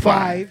bits at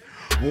 5.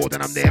 War,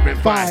 then I'm there in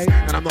 5.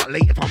 And I'm not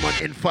late if I'm on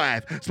in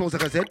 5. Smells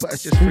like I said, but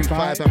it's just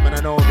 3-5. And man, I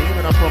know me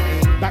when I'm from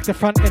E. Back to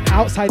front and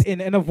outside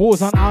in a war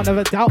zone, I'll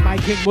never doubt my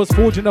king was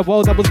forging a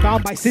world that was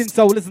bound by sin.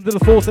 So listen to the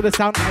force of the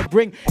sound I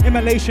bring.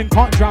 Immolation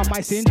can't drown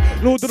my sins.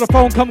 Lord of the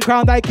throne, come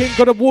crown thy king.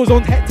 Got a war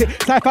zone hectic.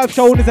 Sci-fi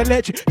shown is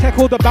electric. Check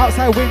all the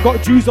outside wing.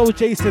 Got Jews, old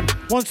Jason.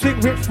 One swing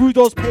rip through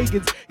those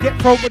pagans.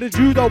 Get thrown with a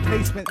judo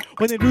placement.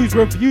 When they lose,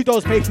 review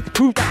those faces to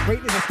prove that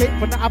greatness escape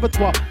from the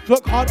abattoir.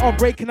 Look hard on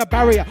breaking a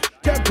barrier.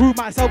 Get through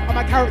myself, I'm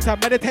a character.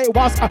 Meditate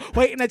whilst I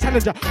wait in a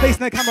challenger.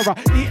 Facing the camera.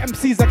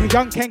 EMC's like a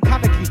young Ken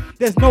Kaneki.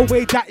 There's no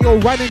way that you're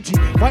running G.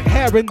 White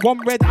hair and one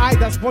red eye.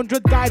 That's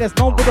 100 guy that's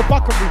known with a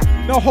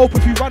buckaroo. No hope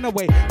if you run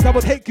away. That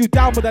will take you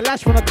down with a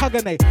lash from a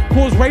Kagane.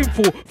 Cause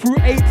rainfall through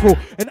April.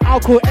 And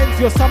alcohol ends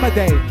your summer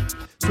day.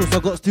 Sauce I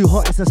got too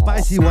hot, it's a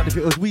spicy one. If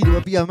it was weed, it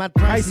would be a mad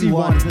pricey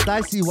one. It's a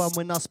dicey one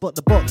when I spot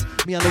the box.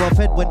 Me and Lower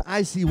Fed when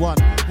I see one.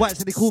 White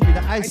said they call me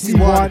the icy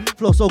one.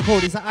 Flow so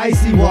cold, it's an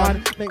icy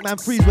one. Make man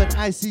freeze when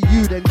I see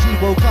you. Then G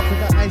woke up in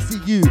the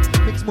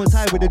ICU. Mix more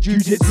Thai with the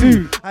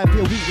jiu-jitsu. I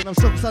appear weak when I'm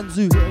strong Sun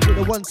Tzu. Hit him with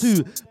a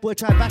 1-2. Boy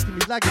try backing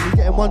me, lagging me,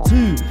 getting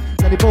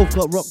 1-2. Now they both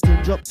got rocked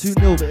and dropped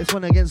 2-0, but it's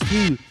 1 against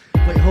 2.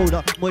 Wait, hold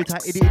up, Muay Thai,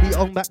 idiot,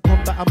 on back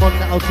combat. I'm on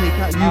that, I'll take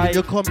out you and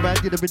your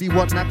comrade. Didn't really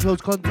want that close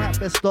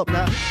contact, best stop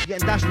that.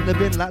 Getting dashed in the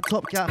bin like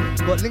Top Cat.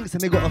 Got links and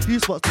they got a few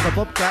spots to the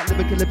Bobcat.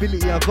 Lyrical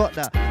ability, I got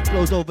that.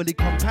 Flows overly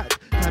compact.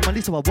 Time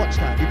money, so I watch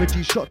that. Leave a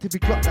G shot if he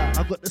clock that.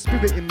 I got the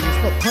spirit in me,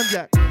 it's not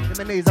cognac.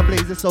 Lemonades are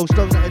blazing so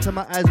strong that into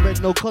my eyes red,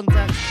 no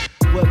contact.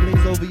 Word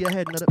plays over your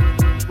head,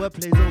 word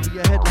plays over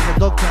your head like a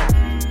dog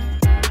tag.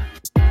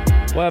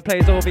 Word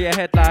plays over your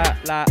head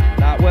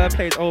like word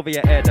plays over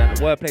your head and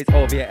word plays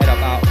over your head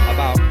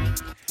about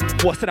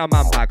what's in a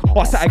man bag.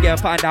 What's that again?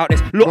 Find out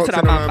this. Looks in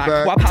a man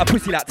bag. What about a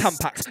pussy like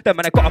Tampax? Then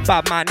man, I got a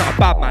bad man, not a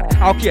bad man.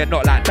 I'll get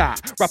not like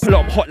that. Rap a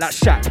lot, I'm hot like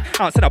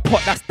Shaq. Ounce in a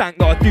pot, that's stank,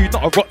 not a dude,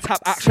 not a rot tap.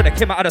 Action, I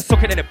came out of the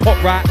socket and it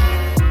pop right.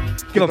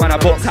 Give a man a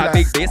box like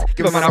Big Biz.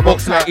 Give a man a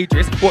box like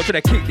Idris. Watch what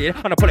I kicked in.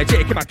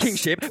 Unapologetic in my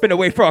kingship. Been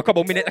away for a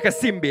couple minutes like a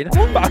sin bin.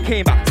 But I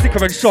came back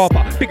sicker and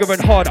sharper, bigger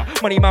and harder.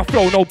 Money man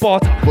flow, no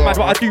barter. Man, what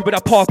I do with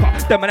a Parker.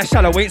 Them man a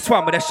shallow, ain't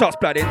swam with a shots,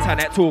 blood,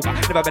 internet talker.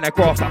 Never been a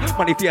grafter.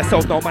 Money for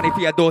yourself, no money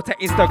for your daughter.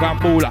 Instagram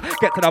baller.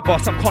 Get to the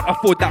boss, I can't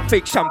afford that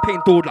fake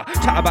champagne dawdler.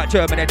 Chat about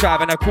Germany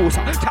driving a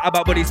cruiser. Chat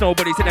about bodies,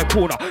 nobody's in the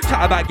corner.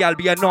 Chat about gal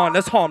being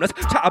harmless, harmless.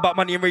 Chat about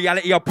money in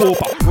reality, a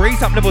pauper.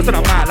 Raise up levels on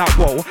a mat like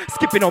whoa.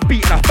 Skipping on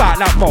beat and I fight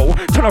like Mo.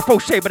 Tryna throw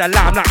shade with a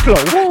lamb like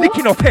glow.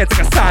 Licking off heads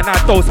like a sign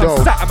like those.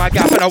 I'm sat in my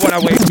gap and I wanna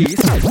wait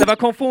peace. Never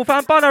conform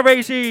fan banner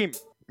regime.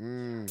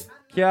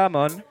 Yeah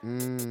man.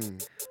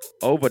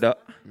 Over the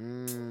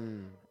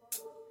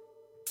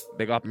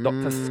big up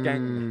Dr.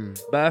 Skeng.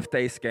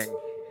 Birthday Skeng.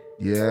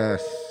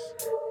 Yes.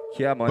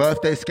 Yeah man.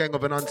 Birthday Skeng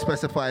of an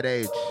unspecified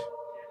age.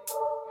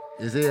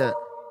 Is it?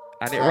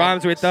 And it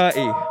rhymes with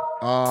dirty.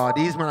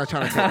 These men are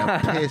trying to take a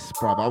piss,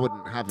 bruv. I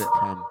wouldn't have it,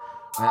 fam.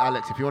 Hey,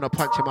 Alex, if you want to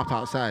punch him up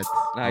outside.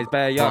 Nah, he's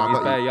bare young, he's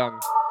bare young.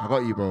 I got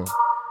you, bro.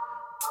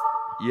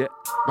 Yeah.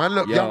 Man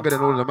look younger than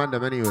all of the man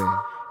anyway.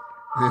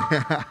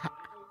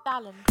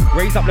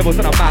 Raise up levels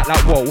on a mat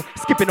like whoa.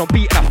 Skipping on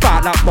beat and I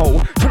fight like Mo.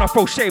 Tryna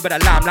throw shade with a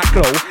lamb like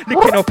glow.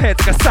 Licking off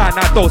heads like a sign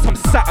like those. I'm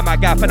sat in my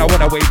gap and I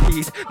wanna wait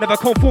peace. Never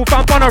conform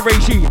fan banner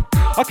regime.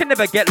 I can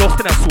never get lost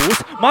in a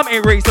sauce. Mum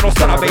ain't raised on no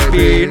son of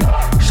baby.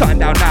 Shutting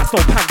down nights, no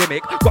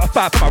pandemic. Got a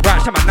fight for my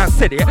ranch and my nan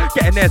said it.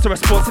 Getting there's a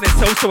response in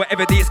itself, so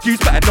whatever the excuse,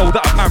 better know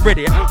that I'm man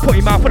ready. Put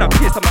him out when I'm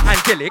pissed, I'm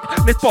angelic.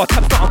 This bar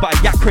tab's nothing but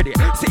a yak credit.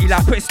 City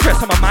life putting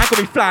stress on my mind, got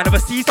me flying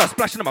overseas, so I'm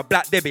splashing on my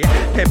black debit.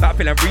 Came back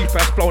feeling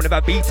refreshed, flow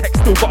never be tech.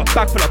 Still got a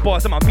bag full of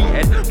bars on my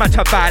meathead. Man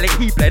try violate,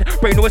 he bled.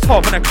 Brain always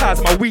hard when the clouds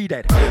on my weed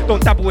head.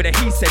 Don't dabble with a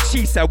he said,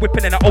 she said.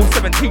 Whipping in an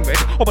 017 red.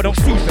 Oh, I don't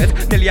see fed.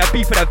 Nearly a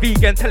beef with a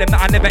vegan. Tell him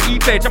that I never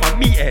eat veg, I'm a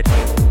meathead.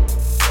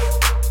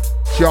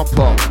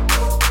 Jumper,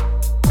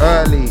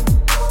 early,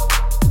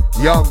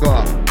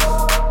 younger,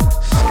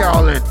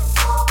 scowling,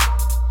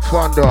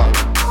 Fonda,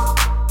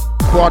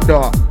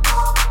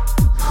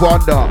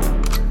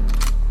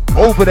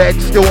 over the edge,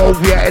 still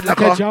over your head like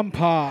a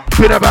jumper.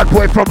 Been a bad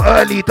boy from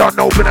early, don't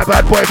know, been a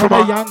bad boy from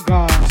a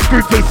younger.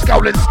 Screw face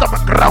scowling,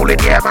 stomach growling,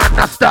 yeah man,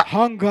 that's that.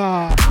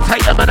 Hunger.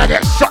 Tighter man, I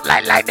get shot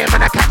like lightning,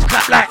 man, I catch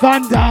clap like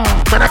thunder.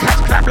 Man, I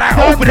catch clap like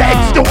over the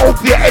edge, still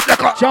over your head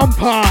like a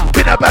jumper.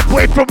 Been a bad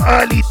boy from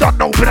early, don't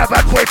know, been a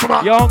bad boy from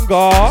a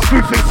younger.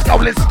 Screw face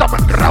scowling,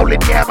 stomach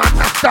growling, yeah man,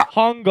 that's that.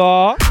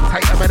 Hunger.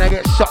 Tighter man, I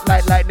get shot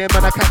like lightning,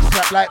 man, I catch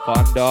clap like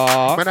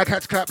thunder. Man, I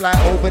catch clap like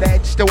over the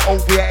edge, still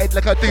over your head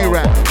like a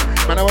do-rag.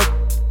 Man, I want to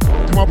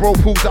my bro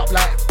pulls up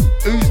like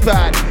who's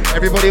bad?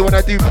 Everybody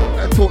wanna do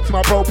talk to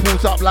my bro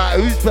pulls up like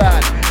who's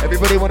bad?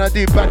 Everybody wanna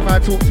do bad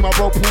man talk to my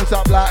bro pulls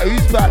up like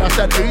who's bad? I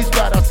said who's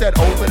bad? I said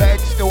over the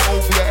edge, still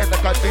over your head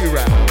like I do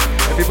rap.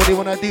 Everybody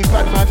wanna do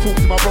bad man talk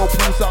to my bro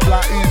pulls up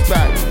like who's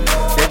bad?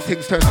 Then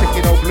things turn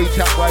sticky, no blue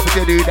tap, why would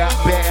you do that?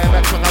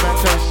 BMX when I'm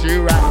turn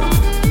shoe rap.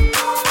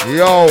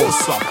 Yo,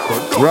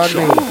 run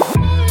me.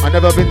 I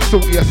never been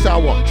salty or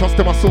sour. Trust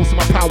in my sauce and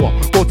my power.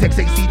 Gore-Tex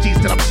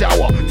ACGs till I'm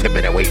shower.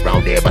 10-minute wait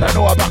round here, but I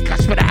know about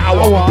cash for the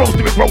hour. Bros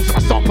doing rolls and I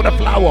sample the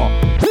flour.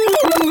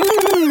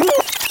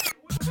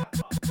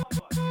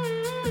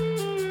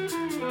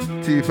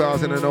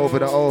 $2,000 and over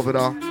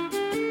the.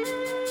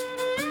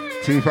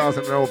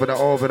 2,000 and over the.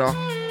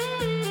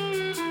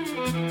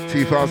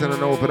 2,000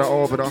 and over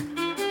the.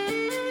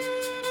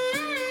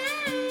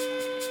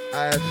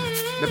 I've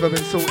never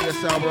been salty or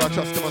sour. I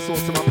trust in my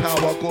sauce and my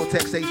power.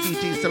 Gore-Tex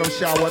ACGs still on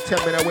shower.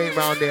 10-minute wait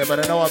round there, but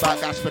I know about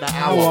gas for the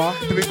hour.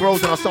 Doing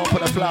grows and I sample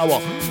the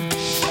flour.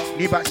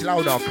 New batch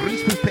louder.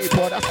 Grease with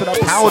paper, that's for the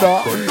powder.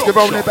 You're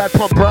only bad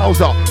from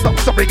browser. Not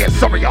sorry, get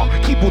sorrier.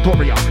 Keyboard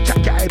warrior.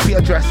 Check your IP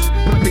address.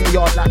 Put up in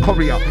your yard like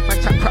courier. Man,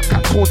 chat crap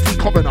cat, call T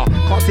coroner.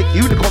 Can't take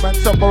unicorn and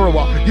some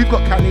borrower. You've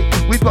got Cali,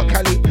 we've got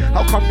Cali.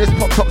 How come this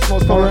pop top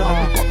smells foreigner?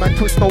 Got man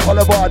twist, no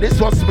Oliver. This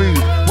one's smooth.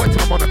 Went to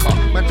my moniker.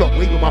 Man, drop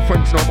weed with my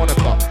friends, no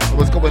moniker. I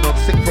was going on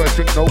sick for a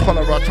drink, no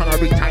cholera. Trying to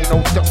reach high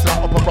notes, just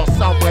like up across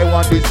somewhere.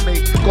 One do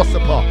snake,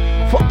 gossiper.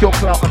 Fuck your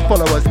clout and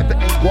followers. If it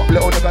ain't what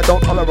little nigga,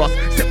 don't holler us.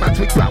 Sit man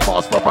twig black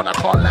bars for run a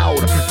car loud.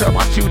 Turn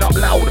my tune up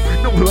loud.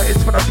 Know who it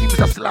is for the teams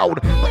that's loud.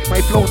 But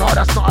my flow, no,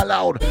 that's not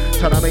allowed.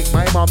 Trying to make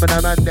my mum and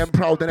a man them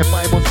proud. And if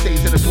I'm on stage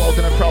in this world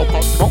in a crowd,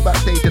 can't smoke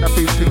backstage and I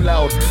feel too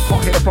loud.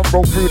 Can't hear from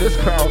roll through this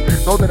crowd.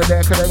 Know that they're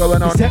there cause they're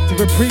going on. Set to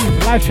reprieve,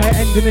 life try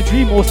end in a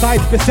dream. All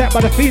sides beset by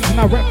the fiends and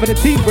I rep for the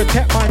team.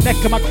 Protect my neck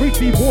and my creep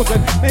be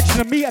warden.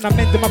 Mention of me and I'm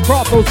mending my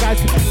craft. Those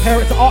guys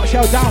compare it to art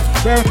shell down.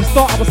 Where at the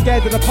start I was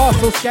scared of the past,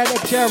 so scared of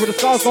sharing the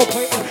stars. No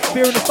point in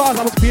fearing the stars,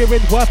 I was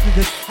fearing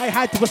worthlessness. I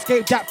had to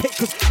escape that pit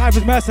cause I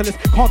was merciless.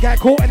 Can't get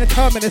caught in the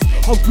terminus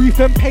of grief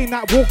and pain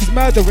that walk is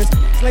murderous.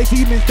 Slay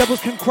demons,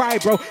 devils can cry,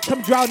 bro.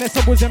 Some drown and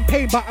some was in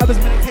pain, but others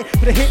meditate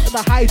for the hit of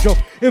the hydro.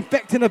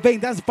 Infecting a vein,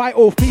 that's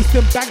vital. Feast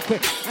and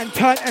banquet. And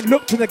turn and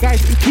look to the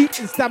guys who keep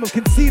in stam of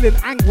concealing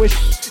anguish.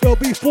 It'll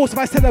be forced if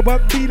I said I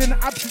weren't feeling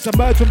absence,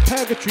 emerge from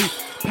purgatory.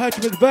 Purge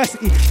from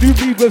adversity, do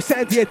me with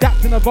certainty,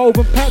 adapt and evolve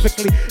and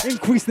perfectly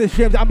increase the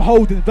shame that I'm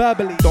holding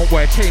verbally. Don't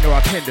wear a chain or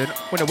a pendant.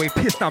 When away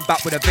pissed, I'm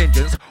back with a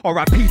vengeance.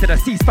 R.I.P. to the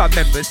ceasefire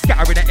members,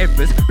 scattering the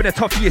embers. Been a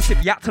tough year,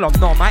 sip yak till I'm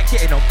numb, I ain't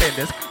getting on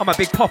benders. I'm a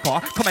big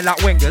popper, coming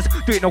like Wengers,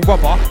 doing no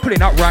rubber,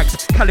 pulling out rags.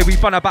 Calorie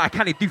bunner, but I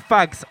can't do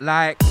fags.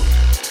 Like,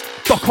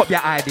 fuck up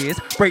your ideas,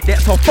 break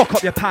debts or fuck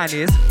up your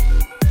pioneers.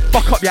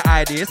 Fuck up your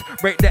ideas,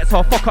 break debts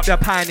or fuck up your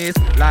pioneers.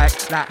 Like,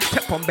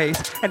 step on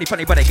base. Any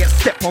funny but they get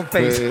stepped on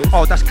face.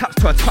 Oh, dash caps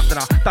to a truck, then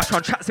I dash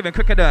on tracks even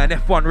quicker than an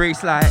F1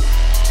 race. Like,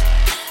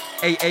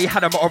 AA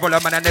had a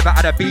Motorola, man, I never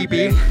had a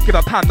BB. Give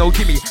a Pam, no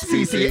gimme.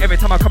 CC, every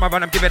time I come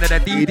around, I'm giving it a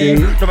DD.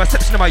 No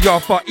reception in my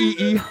yard for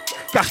EE.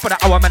 Gash for the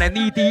hour, man, I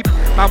knee deep.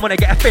 Man, wanna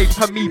get a favour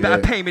from me,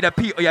 better pay me the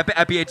P or you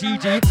better be a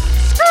GG.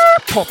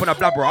 Pop on a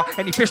blabberer,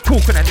 any fish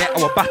talk on the net,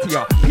 I will batter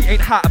ya. Pete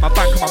ain't hot at my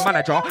bank, I'm a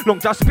manager. Long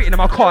just spitting in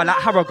my car like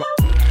Harrogate.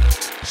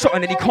 Shot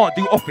and then he can't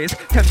do office.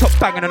 10 top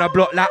banging on a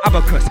block like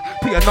abacus.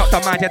 Peter not the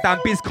man, your damn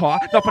biz car.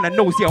 Not on the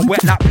nose here,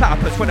 wet like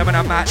platypus. When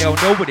I'm out, they'll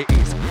know what it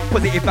is.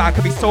 Positive vibe,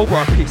 can be sober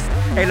or pissed.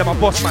 Hey, like my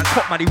boss man,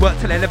 top man, he worked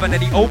till 11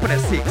 and he open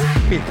at 6.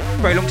 Myth,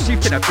 very long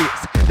shift in the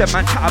bits. Them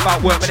man chat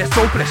about work, but they're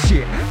so full of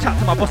shit. Chat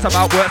to my boss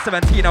about work,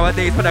 17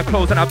 nowadays for the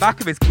clothes on the back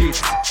of his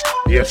kids.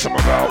 Yes, I'm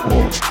about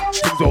war.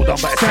 Things all done,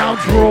 but it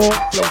sounds raw.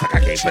 Flows like I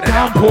came for the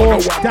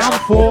downpour.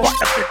 Downpour.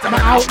 I'm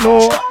an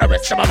outlaw. Fuck the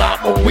rest of them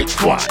about more.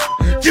 Which one?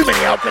 Too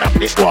many out, can I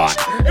pick one?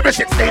 Every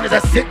 16 is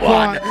a sick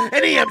one.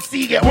 Any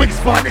MC get wigs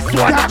fun. This one,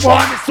 that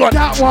one, this one,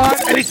 that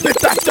one. Any spit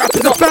that strap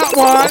is a fat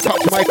one. I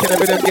touch mic and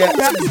everything get.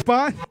 That's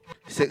fun.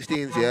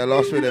 16s, yeah,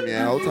 last rhythm,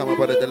 yeah. Whole time my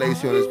brother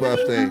DeLacy on his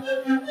birthday.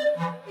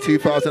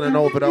 2000 and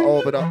over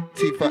the.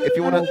 If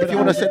you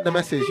wanna send the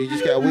message, you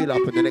just get a wheel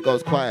up and then it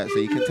goes quiet, so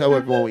you can tell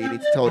everyone what you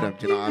need to tell them.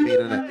 Do you know what I mean?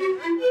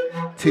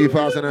 Innit?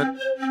 2000 and.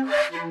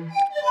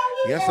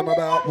 Yes, I'm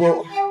about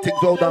raw. Things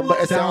well done,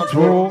 but it sounds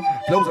raw.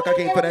 Flows like I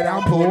came for the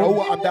downpour. Know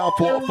what I'm down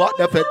for. Fuck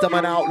the feds, I'm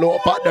an outlaw.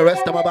 Fuck the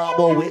rest, I'm about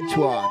more. Which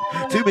one?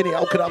 Too many,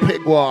 how could I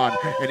pick one?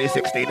 Any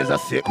 16 is a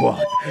sick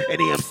one.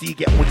 Any MC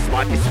get one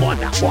spot. This one,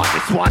 that one,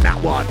 this one,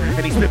 that one.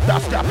 Any slip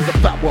that strap is a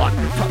fat one.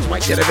 Touch my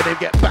get everything,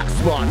 get back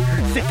spun.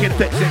 Sick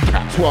infection,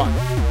 catch one.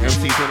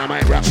 MCs when I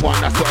might rap one.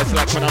 That's what it's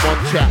like when I'm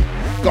on track.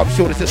 I'm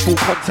sure this is full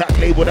contact,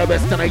 label the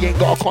rest and I ain't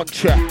got a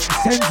contract.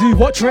 Senzu,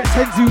 watch where it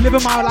sends you,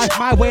 living my life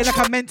my way like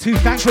I meant to.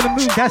 Thank for the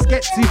moon, that's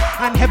gets you.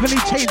 And heavenly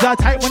chains are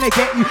tight when they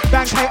get you.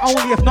 Bang tight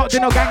only, if not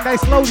then I'll gang die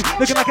slowly.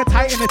 Looking like a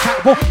titan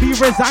attack, won't be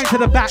resigned to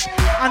the back.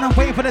 And I'm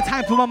waiting for the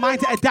time for my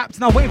mind to adapt.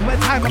 And I'm waiting for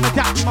the time I'm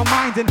adapting my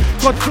mind. And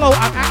God flow,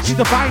 I'm actually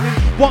divining.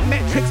 What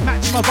metrics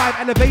matching my vibe,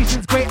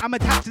 elevation's great. I'm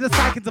attached to the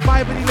psych and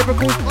survive any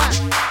lyrical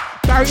clash.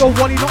 Barry or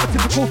Wally, not a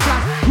typical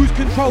flash. Who's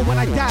control when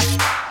I dash?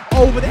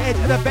 Over the edge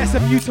of the best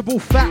immutable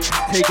fact.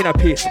 Taking a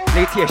piss,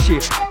 late to your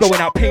shift, blowing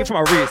out pain from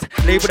my wrist.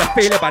 Labeled a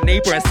failure by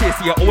neighbor and sis.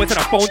 You're always on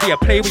the phone, do you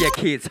play with your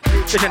kids?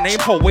 Does your name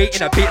hold weight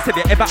in a bit? If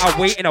you ever out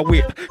wait in a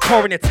whip,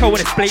 car in your toe and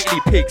it's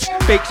blatantly pigs.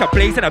 Bakes your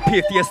blazing a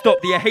piff, do you stop,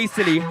 do you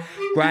hastily?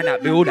 Grind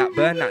that, build that,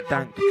 burn that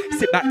dank.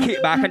 Sit back,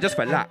 kick back and just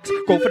relax.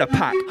 Go for the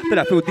pack, till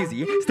I feel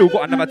dizzy. Still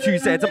got another 2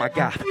 Z's on my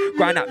gaff.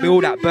 Grind that,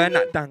 build that, burn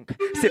that dank.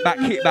 Sit back,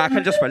 kick back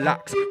and just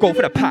relax. Go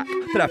for the pack,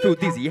 till I feel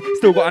dizzy.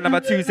 Still got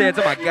another 2 Z's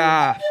on my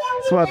gaff.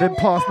 Swerving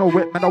past, no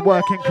whip, man, a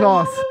working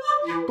class.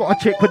 Got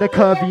a chick with a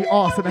curvy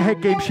arse and a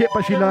head game shit,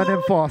 but she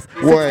learning fast.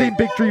 16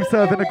 big dreams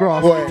serving the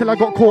grass. Till I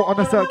got caught on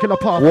a circular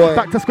path.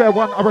 Back to square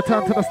one, I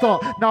return to the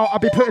start. Now I'll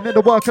be putting in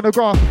the work on the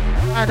graph.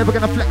 I ain't never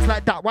gonna flex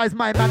like that. Why is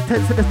my man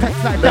tense in this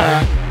text like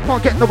that?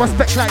 Can't get no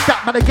respect like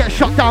that. Man, I get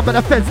shot down by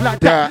the feds like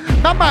that.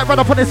 Man might run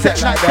up on his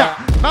set like that.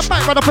 Man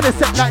might run up on his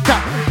set like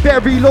that. Better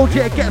reload,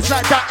 yeah, it gets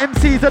like that.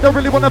 MCs, I don't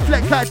really wanna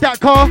flex like that,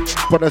 car.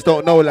 Brothers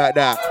don't know like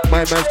that. My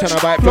man's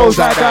tryna bite flows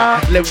like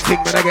that. Limb ting,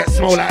 man, I get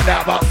small like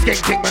that. But skink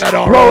ting, man, I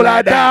don't roll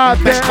like that.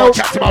 Men can't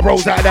chat to my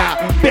bros like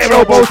that. Bare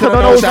elbows to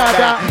the nose like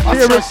that.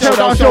 I smash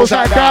showdown shows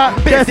like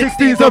that. Bare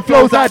 16s and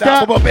flows like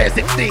that. But bare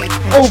 16.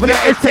 Over the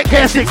edge, take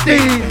care 16.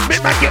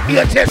 Make man get me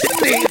a 10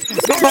 16.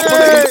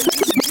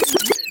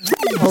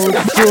 Oh,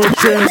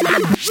 children.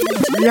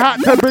 We had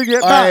to bring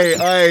it back.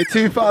 Aye,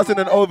 2000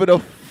 and over the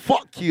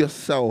fuck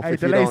yourself. Hey,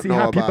 if you don't DeLacy, know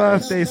happy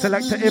about birthday.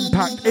 Selector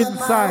Impact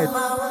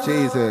inside.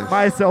 Jesus.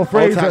 Myself,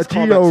 Old Razor, Tax Geo,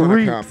 comments on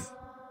the cam. Reeks,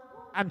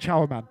 and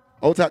Chowerman.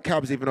 Old Tack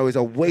Cabs, even though he's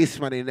a waste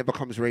man, he never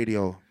comes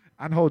radio.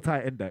 And Hold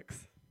Tight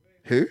Index.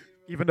 Who?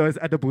 Even though his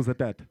edibles are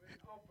dead.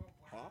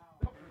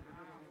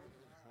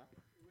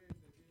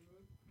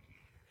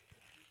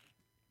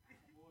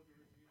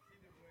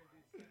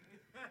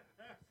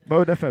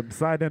 Mode FM,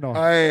 signing off.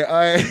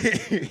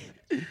 Aye.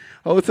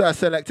 Hold Tight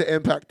Selector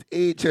Impact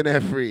each and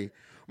every.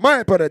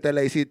 My brother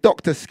DeLacy,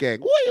 Dr. Skeng.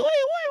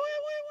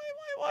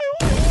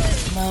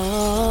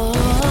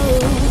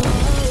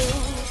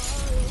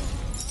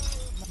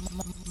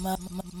 My